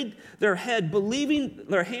laid their hand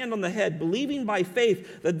on the head, believing by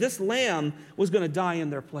faith that this lamb was going to die in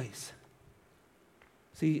their place.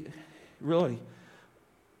 See, really,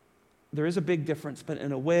 there is a big difference, but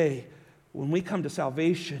in a way, when we come to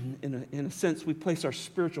salvation, in a sense, we place our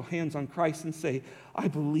spiritual hands on Christ and say, I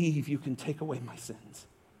believe you can take away my sins.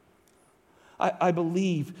 I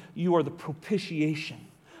believe you are the propitiation.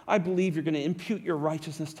 I believe you're going to impute your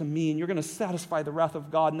righteousness to me, and you're going to satisfy the wrath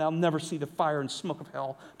of God, and I'll never see the fire and smoke of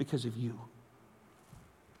hell because of you.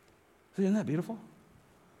 Isn't that beautiful?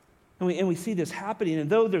 And we see this happening, and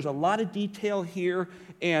though there's a lot of detail here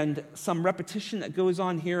and some repetition that goes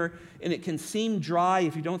on here, and it can seem dry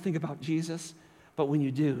if you don't think about Jesus, but when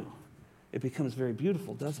you do, it becomes very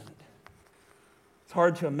beautiful, doesn't it? It's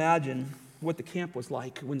hard to imagine what the camp was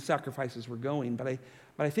like when sacrifices were going, but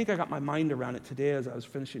I think I got my mind around it today as I was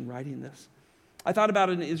finishing writing this. I thought about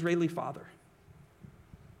an Israeli father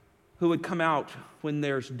who would come out when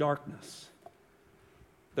there's darkness.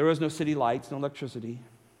 There was no city lights, no electricity.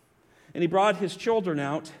 And he brought his children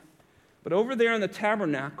out, but over there in the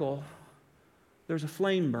tabernacle, there's a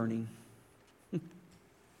flame burning.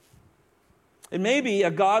 And maybe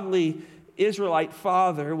a godly Israelite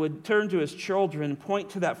father would turn to his children, point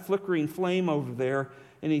to that flickering flame over there,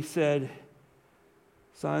 and he said,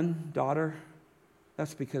 "Son, daughter,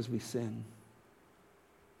 that's because we sin.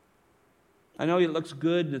 I know it looks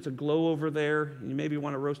good and it's a glow over there. And you maybe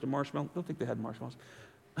want to roast a marshmallow." I don't think they had marshmallows.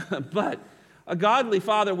 But a godly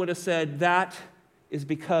father would have said, "That is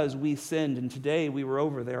because we sinned, and today we were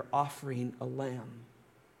over there offering a lamb."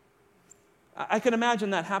 I can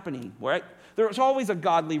imagine that happening, right? There was always a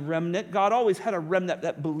godly remnant. God always had a remnant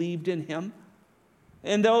that believed in him.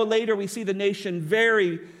 And though later we see the nation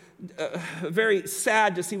very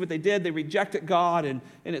sad to see what they did, they rejected God, and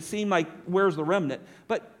it seemed like, where's the remnant?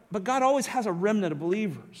 But God always has a remnant of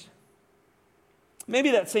believers.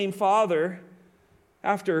 Maybe that same father,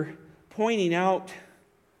 after pointing out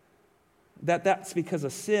that that's because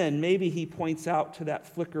of sin, maybe he points out to that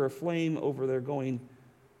flicker of flame over there going,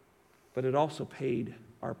 "But it also paid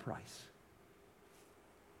our price."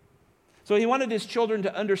 So he wanted his children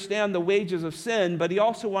to understand the wages of sin, but he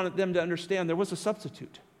also wanted them to understand there was a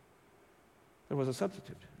substitute. There was a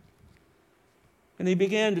substitute. And he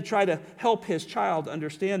began to try to help his child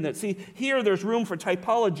understand that. See, here there's room for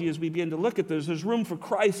typology as we begin to look at this. There's room for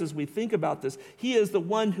Christ as we think about this. He is the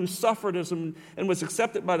one who suffered as and was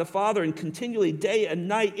accepted by the Father, and continually day and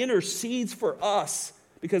night intercedes for us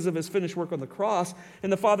because of his finished work on the cross.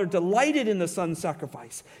 And the Father delighted in the Son's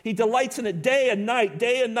sacrifice. He delights in it day and night,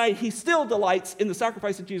 day and night. He still delights in the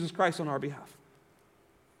sacrifice of Jesus Christ on our behalf.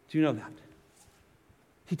 Do you know that?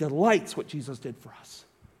 He delights what Jesus did for us.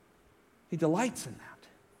 He delights in that.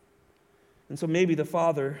 And so maybe the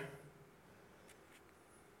father,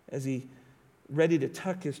 as he ready to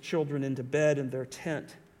tuck his children into bed in their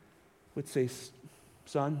tent, would say,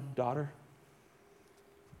 "Son, daughter,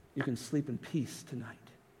 you can sleep in peace tonight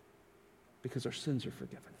because our sins are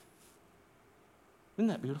forgiven." Isn't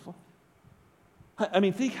that beautiful? I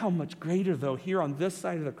mean, think how much greater, though, here on this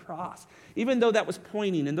side of the cross. Even though that was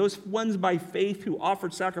pointing, and those ones by faith who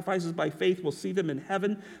offered sacrifices by faith will see them in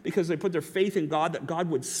heaven because they put their faith in God, that God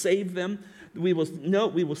would save them. We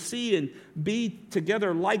will see and be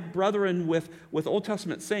together like brethren with Old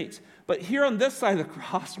Testament saints. But here on this side of the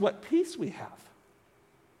cross, what peace we have.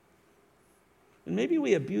 And maybe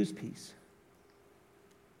we abuse peace.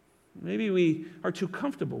 Maybe we are too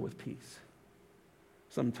comfortable with peace.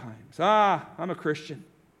 Sometimes. I'm a Christian.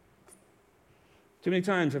 Too many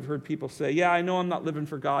times I've heard people say, "Yeah, I know I'm not living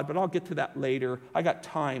for God, but I'll get to that later. I got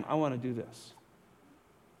time. I want to do this."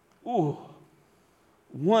 Ooh.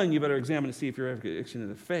 One, you better examine to see if you're ever in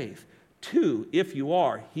the faith. Two, if you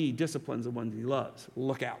are, he disciplines the ones he loves.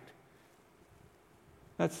 Look out.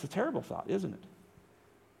 That's a terrible thought, isn't it?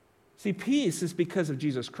 See, peace is because of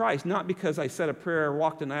Jesus Christ, not because I said a prayer,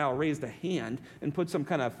 walked an aisle, raised a hand, and put some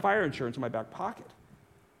kind of fire insurance in my back pocket.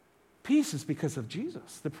 Peace is because of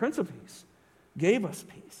Jesus. The Prince of Peace gave us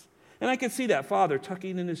peace. And I could see that father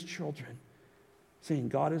tucking in his children, saying,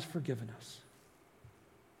 "God has forgiven us.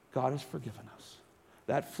 God has forgiven us."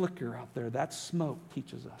 That flicker out there, that smoke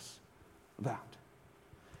teaches us that.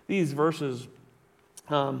 These verses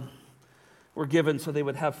were given so they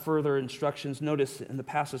would have further instructions. Notice in the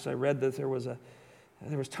passage I read that there was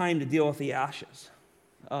time to deal with the ashes.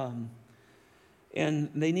 And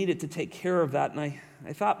they needed to take care of that. And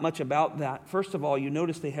I thought much about that. First of all, you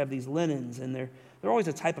notice they have these linens, and they're always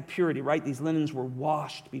a type of purity, right? These linens were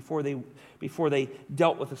washed before they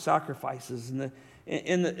dealt with the sacrifices. And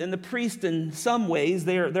the priest, in some ways,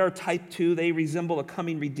 they're a type 2. They resemble a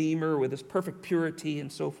coming Redeemer with this perfect purity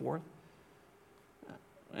and so forth.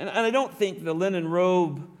 And I don't think the linen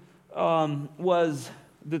robe was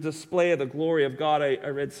the display of the glory of God. I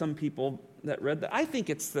read some people that read that. I think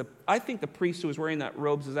the priest who was wearing that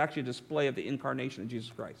robes is actually a display of the incarnation of Jesus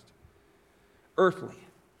Christ. Earthly.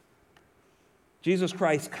 Jesus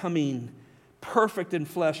Christ coming perfect in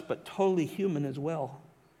flesh, but totally human as well.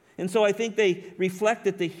 And so I think they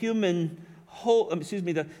reflected the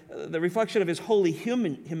reflection of his holy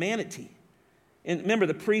humanity. And remember,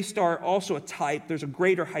 the priests are also a type. There's a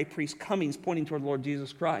greater high priest coming, pointing toward Lord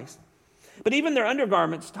Jesus Christ. But even their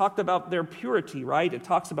undergarments talked about their purity, right? It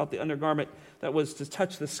talks about the undergarment that was to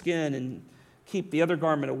touch the skin and keep the other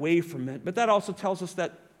garment away from it. But that also tells us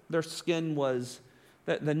that their skin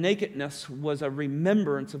that the nakedness was a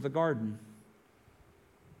remembrance of the garden.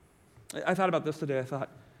 I thought about this today. I thought,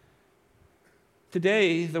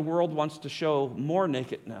 today the world wants to show more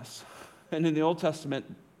nakedness. And in the Old Testament,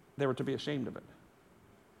 they were to be ashamed of it.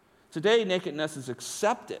 Today, nakedness is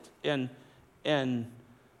accepted and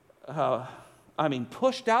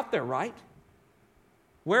pushed out there, right?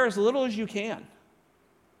 Wear as little as you can.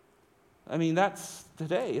 I mean, that's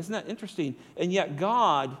today. Isn't that interesting? And yet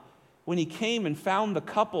God, when he came and found the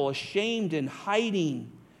couple ashamed and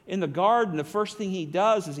hiding in the garden, the first thing he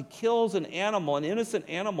does is he kills an animal, an innocent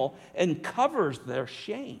animal, and covers their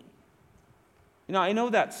shame. You know, I know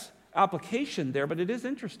that's application there, but it is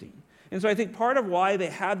interesting. And so I think part of why they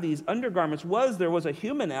had these undergarments was there was a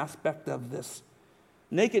human aspect of this.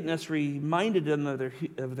 Nakedness reminded them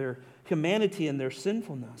of their humanity and their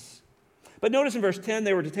sinfulness. But notice in verse 10,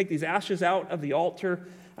 they were to take these ashes out of the altar.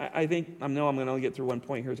 I know I'm going to only get through one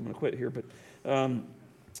point here, so I'm going to quit here, but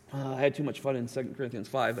I had too much fun in 2 Corinthians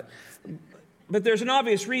 5. But there's an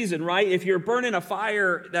obvious reason, right? If you're burning a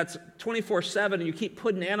fire that's 24/7 and you keep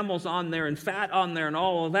putting animals on there and fat on there and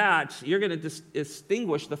all of that, you're going to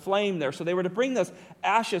extinguish the flame there. So they were to bring those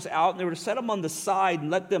ashes out and they were to set them on the side and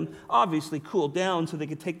let them obviously cool down so they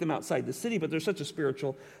could take them outside the city. But there's such a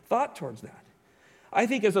spiritual thought towards that. I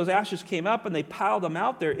think as those ashes came up and they piled them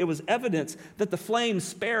out there, it was evidence that the flames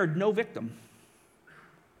spared no victim.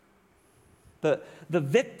 The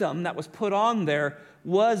victim that was put on there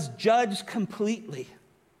was judged completely.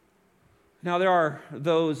 Now, there are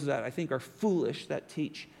those that I think are foolish that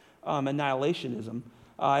teach annihilationism.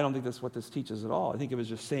 I don't think that's what this teaches at all. I think it was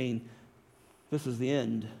just saying this is the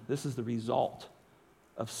end. This is the result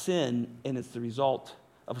of sin, and it's the result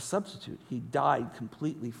of a substitute. He died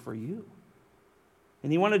completely for you.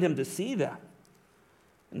 And he wanted him to see that.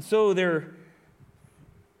 And so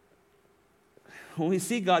when we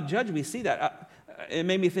see God judge, we see that. It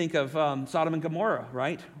made me think of Sodom and Gomorrah,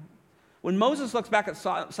 right? When Moses looks back at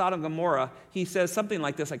Sodom and Gomorrah, he says something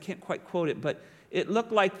like this. I can't quite quote it, but it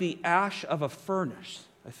looked like the ash of a furnace.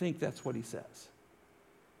 I think that's what he says.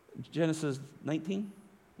 Genesis 19,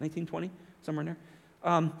 20, somewhere in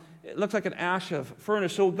there. It looks like an ash of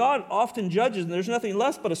furnace. So God often judges, and there's nothing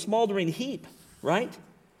less but a smoldering heap, right?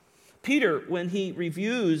 Peter, when he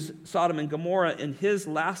reviews Sodom and Gomorrah in his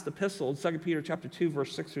last epistle, 2 Peter chapter 2,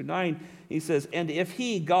 verse 6 through 9, he says, "And if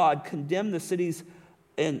he, God, condemned the cities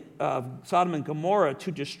in Sodom and Gomorrah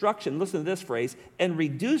to destruction," listen to this phrase, "and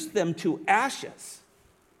reduced them to ashes,"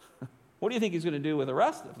 what do you think he's going to do with the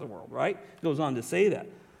rest of the world, right? He goes on to say that.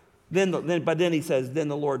 But then he says, then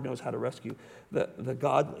the Lord knows how to rescue the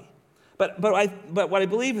godly. But what I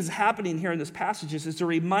believe is happening here in this passage is a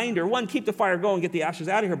reminder, one, keep the fire going, get the ashes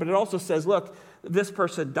out of here, but it also says, look, this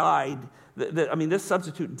person died. This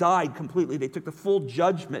substitute died completely. They took the full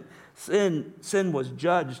judgment. Sin was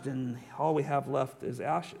judged, and all we have left is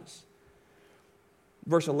ashes.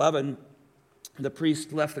 Verse 11, the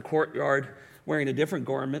priest left the courtyard wearing a different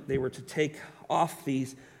garment. They were to take off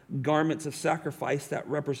these garments of sacrifice that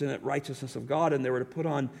represented righteousness of God, and they were to put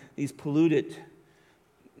on these polluted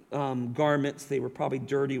garments. They were probably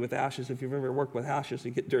dirty with ashes. If you've ever worked with ashes,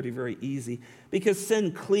 you get dirty very easy. Because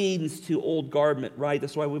sin cleaves to old garment, right?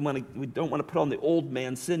 That's why we don't want to put on the old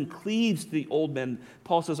man. Sin cleaves to the old man.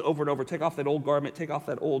 Paul says over and over, take off that old garment, take off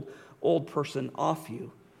that old person off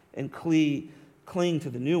you, and cling to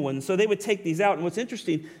the new one. So they would take these out. And what's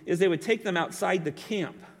interesting is they would take them outside the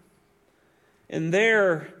camp. And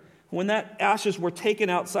there, when that ashes were taken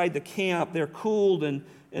outside the camp, they're cooled and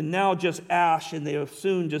now just ash, and they'll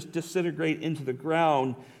soon just disintegrate into the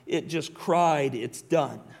ground. It just cried, it's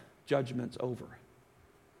done. Judgment's over.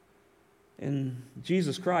 And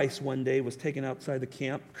Jesus Christ one day was taken outside the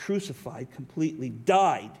camp, crucified completely,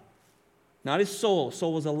 died. Not his soul. His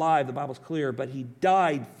soul was alive, the Bible's clear, but he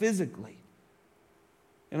died physically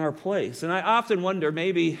in our place. And I often wonder,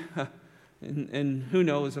 maybe, and who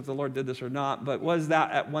knows if the Lord did this or not, but was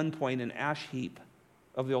that at one point an ash heap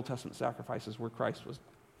of the Old Testament sacrifices where Christ was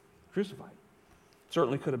crucified?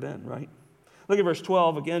 Certainly could have been, right? Look at verse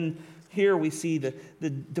 12. Again, here we see the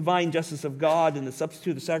divine justice of God and the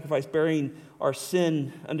substitute of the sacrifice bearing our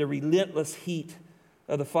sin under relentless heat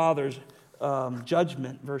of the Father's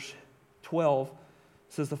judgment. Verse 12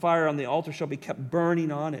 says, "The fire on the altar shall be kept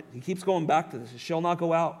burning on it." He keeps going back to this. "It shall not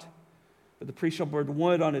go out, but the priest shall burn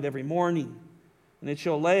wood on it every morning, and it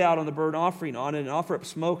shall lay out on the burnt offering on it and offer up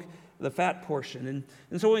smoke, the fat portion."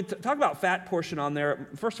 And so when we talk about fat portion on there,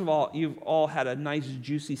 first of all, you've all had a nice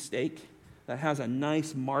juicy steak that has a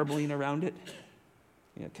nice marbling around it.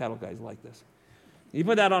 You know, cattle guys like this. You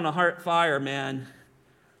put that on a heart fire, man,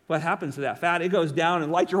 what happens to that fat? It goes down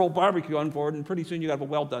and lights your whole barbecue on board, and pretty soon you have a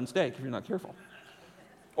well-done steak if you're not careful.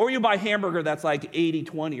 Or you buy hamburger that's like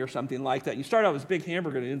 80-20 or something like that. You start out with this big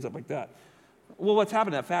hamburger and it ends up like that. Well, what's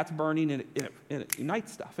happened? That fat's burning and it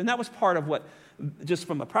ignites stuff. And that was part of what, just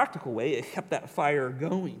from a practical way, it kept that fire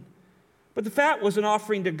going. But the fat was an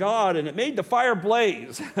offering to God, and it made the fire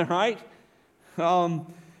blaze, right? And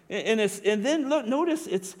then look, notice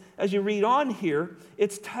it's, as you read on here,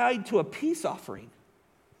 it's tied to a peace offering.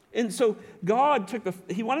 And so God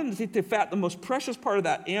he wanted to take the fat, the most precious part of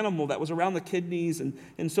that animal that was around the kidneys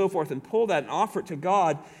and so forth, and pull that and offer it to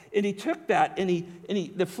God. And he took that, and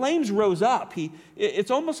the flames rose up.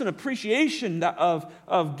 It's almost an appreciation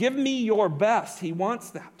of give me your best. He wants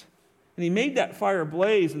that. And he made that fire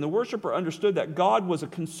blaze, and the worshiper understood that God was a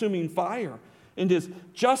consuming fire, and his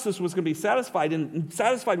justice was going to be satisfied, and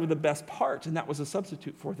satisfied with the best part, and that was a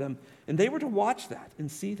substitute for them. And they were to watch that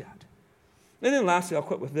and see that. And then lastly, I'll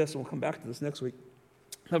quit with this, and we'll come back to this next week.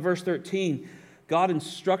 Now, verse 13, God's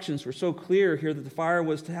instructions were so clear here that the fire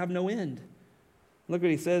was to have no end. Look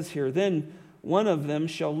what he says here. Then one of them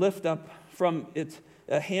shall lift up from it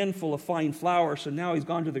a handful of fine flour. So now he's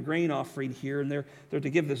gone to the grain offering here, and they're to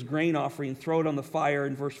give this grain offering, throw it on the fire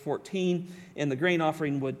in verse 14. And the grain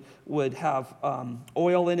offering would have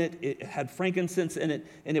oil in it. It had frankincense in it,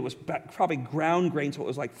 and it was probably ground grain, so it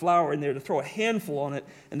was like flour in there, to throw a handful on it,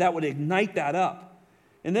 and that would ignite that up.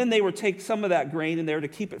 And then they would take some of that grain in there to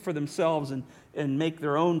keep it for themselves and make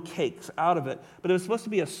their own cakes out of it. But it was supposed to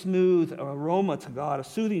be a smooth aroma to God, a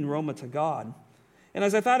soothing aroma to God. And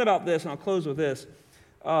as I thought about this, and I'll close with this,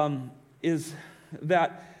 is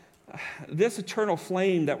that this eternal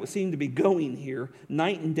flame that would seem to be going here,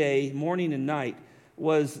 night and day, morning and night,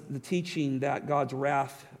 was the teaching that God's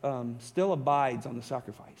wrath still abides on the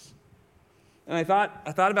sacrifice. And I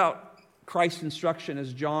thought about Christ's instruction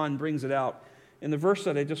as John brings it out in the verse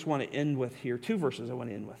that I just want to end with here. Two verses I want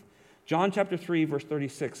to end with. John chapter 3, verse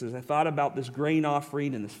 36, as I thought about this grain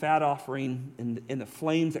offering and this fat offering and the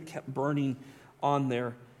flames that kept burning on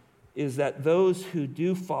there, is that those who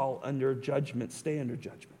do fall under judgment stay under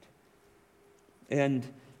judgment. And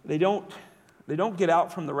they don't get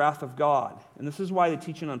out from the wrath of God. And this is why the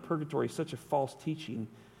teaching on purgatory is such a false teaching.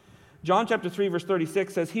 John chapter 3, verse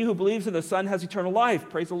 36 says, "He who believes in the Son has eternal life."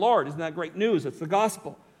 Praise the Lord. Isn't that great news? It's the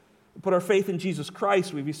gospel. We put our faith in Jesus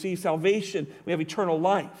Christ. We receive salvation. We have eternal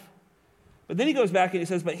life. But then he goes back and he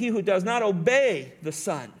says, "But he who does not obey the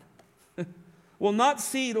Son will not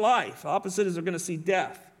see life." The opposite is they're going to see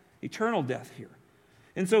death. Eternal death here.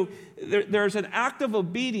 And so there's an act of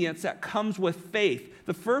obedience that comes with faith.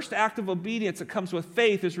 The first act of obedience that comes with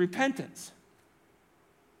faith is repentance.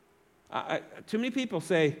 Too many people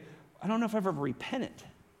say, "I don't know if I've ever repented."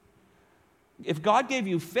 If God gave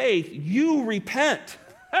you faith, you repent.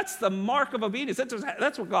 That's the mark of obedience.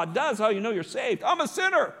 That's what God does, how you know you're saved. I'm a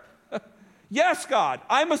sinner. Yes, God,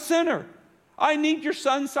 I'm a sinner. I need your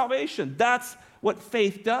Son's salvation. That's what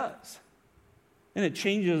faith does. And it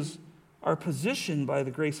changes our position by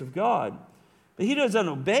the grace of God. But he doesn't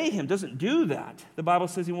obey him, doesn't do that. The Bible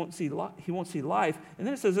says he won't see life. And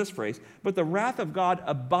then it says this phrase, "But the wrath of God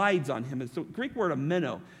abides on him." It's the Greek word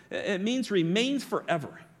ameno. It means remains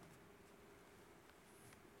forever.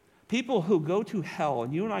 People who go to hell,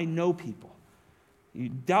 and you and I know people, you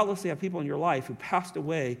doubtlessly have people in your life who passed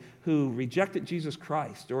away, who rejected Jesus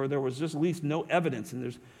Christ, or there was just at least no evidence, and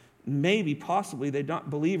there's maybe, possibly, they're not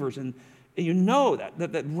believers, and you know that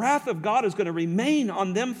the wrath of God is going to remain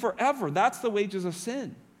on them forever. That's the wages of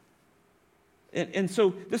sin. And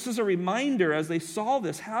so this is a reminder as they saw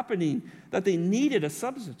this happening that they needed a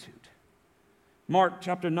substitute. Mark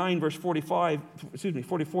chapter 9, verse 44,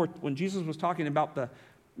 when Jesus was talking about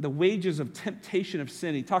the wages of temptation of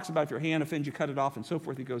sin, he talks about if your hand offends you, cut it off, and so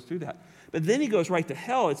forth. He goes through that. But then he goes right to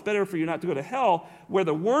hell. It's better for you not to go to hell where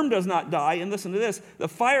the worm does not die, and listen to this, the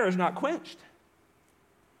fire is not quenched.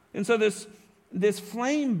 And so this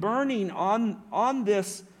flame burning on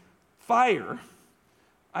this fire,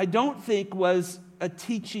 I don't think was a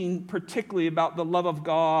teaching particularly about the love of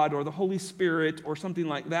God or the Holy Spirit or something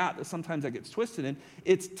like that sometimes that gets twisted in.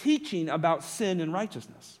 It's teaching about sin and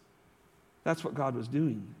righteousness. That's what God was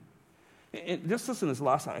doing. And just listen to this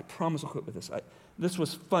last slide. I promise I'll quit with this. This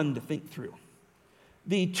was fun to think through.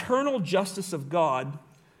 The eternal justice of God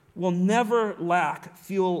will never lack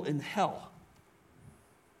fuel in hell.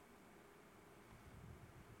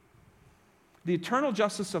 The eternal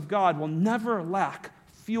justice of God will never lack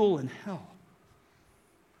fuel in hell.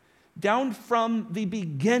 Down from the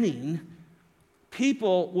beginning,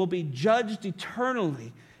 people will be judged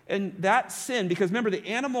eternally. And that sin, because remember, the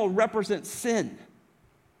animal represents sin.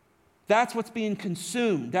 That's what's being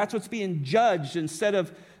consumed. That's what's being judged instead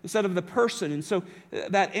of the person. And so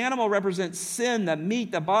that animal represents sin, the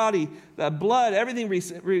meat, the body, the blood, everything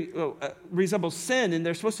resembles sin, and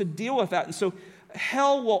they're supposed to deal with that. And so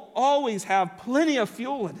hell will always have plenty of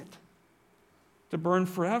fuel in it to burn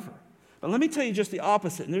forever. But let me tell you just the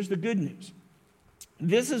opposite, and there's the good news.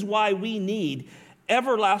 This is why we need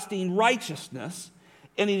everlasting righteousness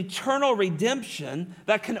and eternal redemption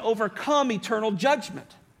that can overcome eternal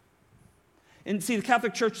judgment. And see, the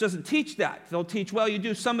Catholic Church doesn't teach that. They'll teach, well, you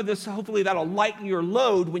do some of this, hopefully that'll lighten your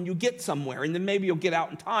load when you get somewhere, and then maybe you'll get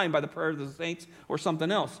out in time by the prayer of the saints or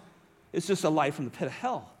something else. It's just a life from the pit of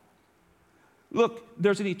hell. Look,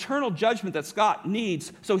 there's an eternal judgment that Scott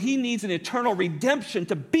needs, so he needs an eternal redemption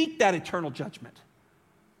to beat that eternal judgment.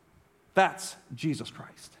 That's Jesus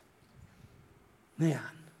Christ. Man,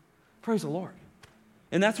 praise the Lord.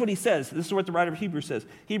 And that's what he says. This is what the writer of Hebrews says.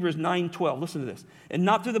 Hebrews 9:12. Listen to this. And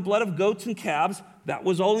not through the blood of goats and calves. That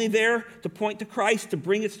was only there to point to Christ, to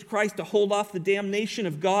bring us to Christ, to hold off the damnation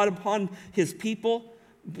of God upon his people.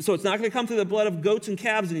 So it's not going to come through the blood of goats and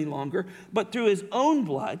calves any longer. But through his own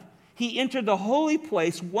blood, he entered the holy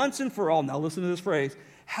place once and for all. Now listen to this phrase.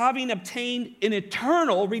 Having obtained an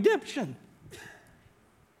eternal redemption.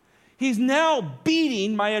 He's now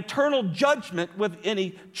beating my eternal judgment and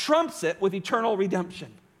he trumps it with eternal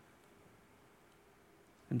redemption.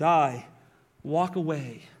 And I walk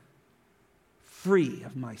away free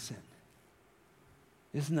of my sin.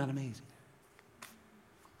 Isn't that amazing?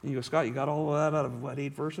 And you go, Scott, you got all of that out of,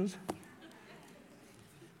 8 verses?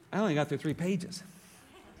 I only got through 3 pages.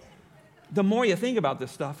 The more you think about this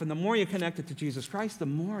stuff and the more you connect it to Jesus Christ, the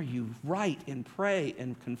more you write and pray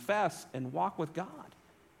and confess and walk with God.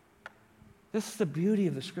 This is the beauty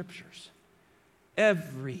of the Scriptures.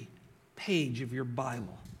 Every page of your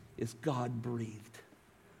Bible is God-breathed.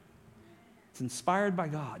 It's inspired by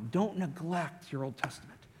God. Don't neglect your Old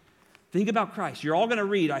Testament. Think about Christ. You're all going to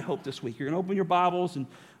read, I hope, this week. You're going to open your Bibles, and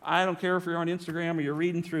I don't care if you're on Instagram or you're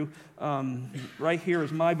reading through, right here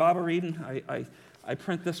is my Bible reading. I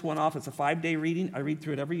print this one off. It's a 5-day reading. I read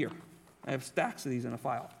through it every year. I have stacks of these in a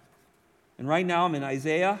file. And right now I'm in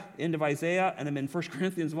Isaiah, end of Isaiah, and I'm in 1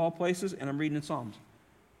 Corinthians of all places, and I'm reading in Psalms.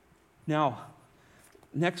 Now,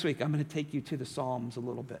 next week I'm going to take you to the Psalms a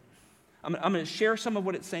little bit. I'm going to share some of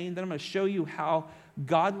what it's saying, then I'm going to show you how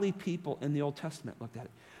godly people in the Old Testament looked at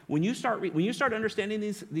it. When you start understanding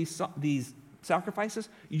these sacrifices,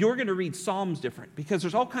 you're going to read Psalms different, because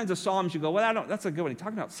there's all kinds of Psalms you go, well, that's a good one. He's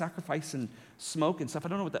talking about sacrifice and smoke and stuff. I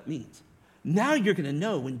don't know what that means. Now you're going to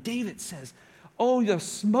know when David says, oh, the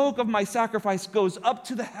smoke of my sacrifice goes up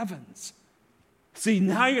to the heavens. See,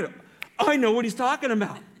 now I know what he's talking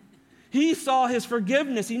about. He saw his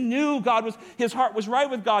forgiveness. He knew his heart was right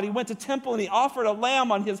with God. He went to temple and he offered a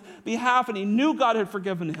lamb on his behalf, and he knew God had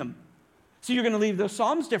forgiven him. So you're going to leave those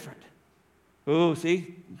Psalms different. Oh,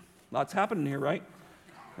 see, lots happening here, right?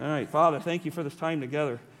 All right, Father, thank you for this time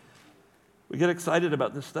together. We get excited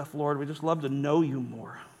about this stuff, Lord. We just love to know you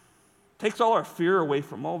more. Takes all our fear away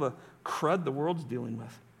from all the crud the world's dealing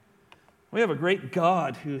with. We have a great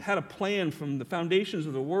God who had a plan from the foundations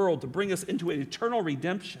of the world to bring us into an eternal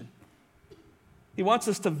redemption. He wants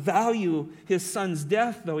us to value his son's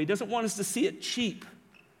death, though. He doesn't want us to see it cheap.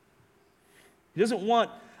 He doesn't want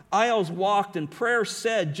aisles walked and prayers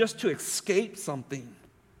said just to escape something.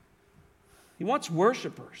 He wants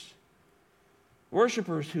worshipers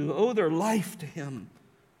who owe their life to him,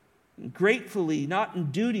 and gratefully, not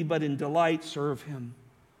in duty but in delight, serve him.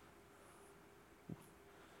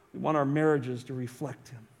 We want our marriages to reflect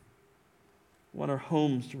him. We want our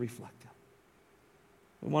homes to reflect him.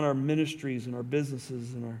 We want our ministries and our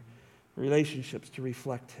businesses and our relationships to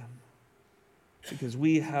reflect him, because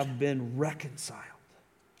we have been reconciled.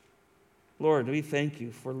 Lord, we thank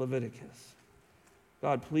you for Leviticus.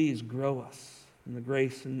 God, please grow us in the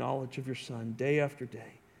grace and knowledge of your Son day after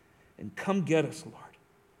day, and come get us, Lord.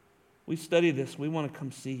 We study this. We want to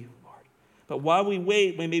come see you, Lord. But while we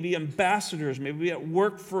wait, we may be ambassadors, may we be at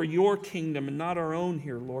work for your kingdom and not our own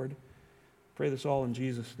here, Lord. Pray this all in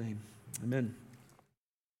Jesus' name. Amen.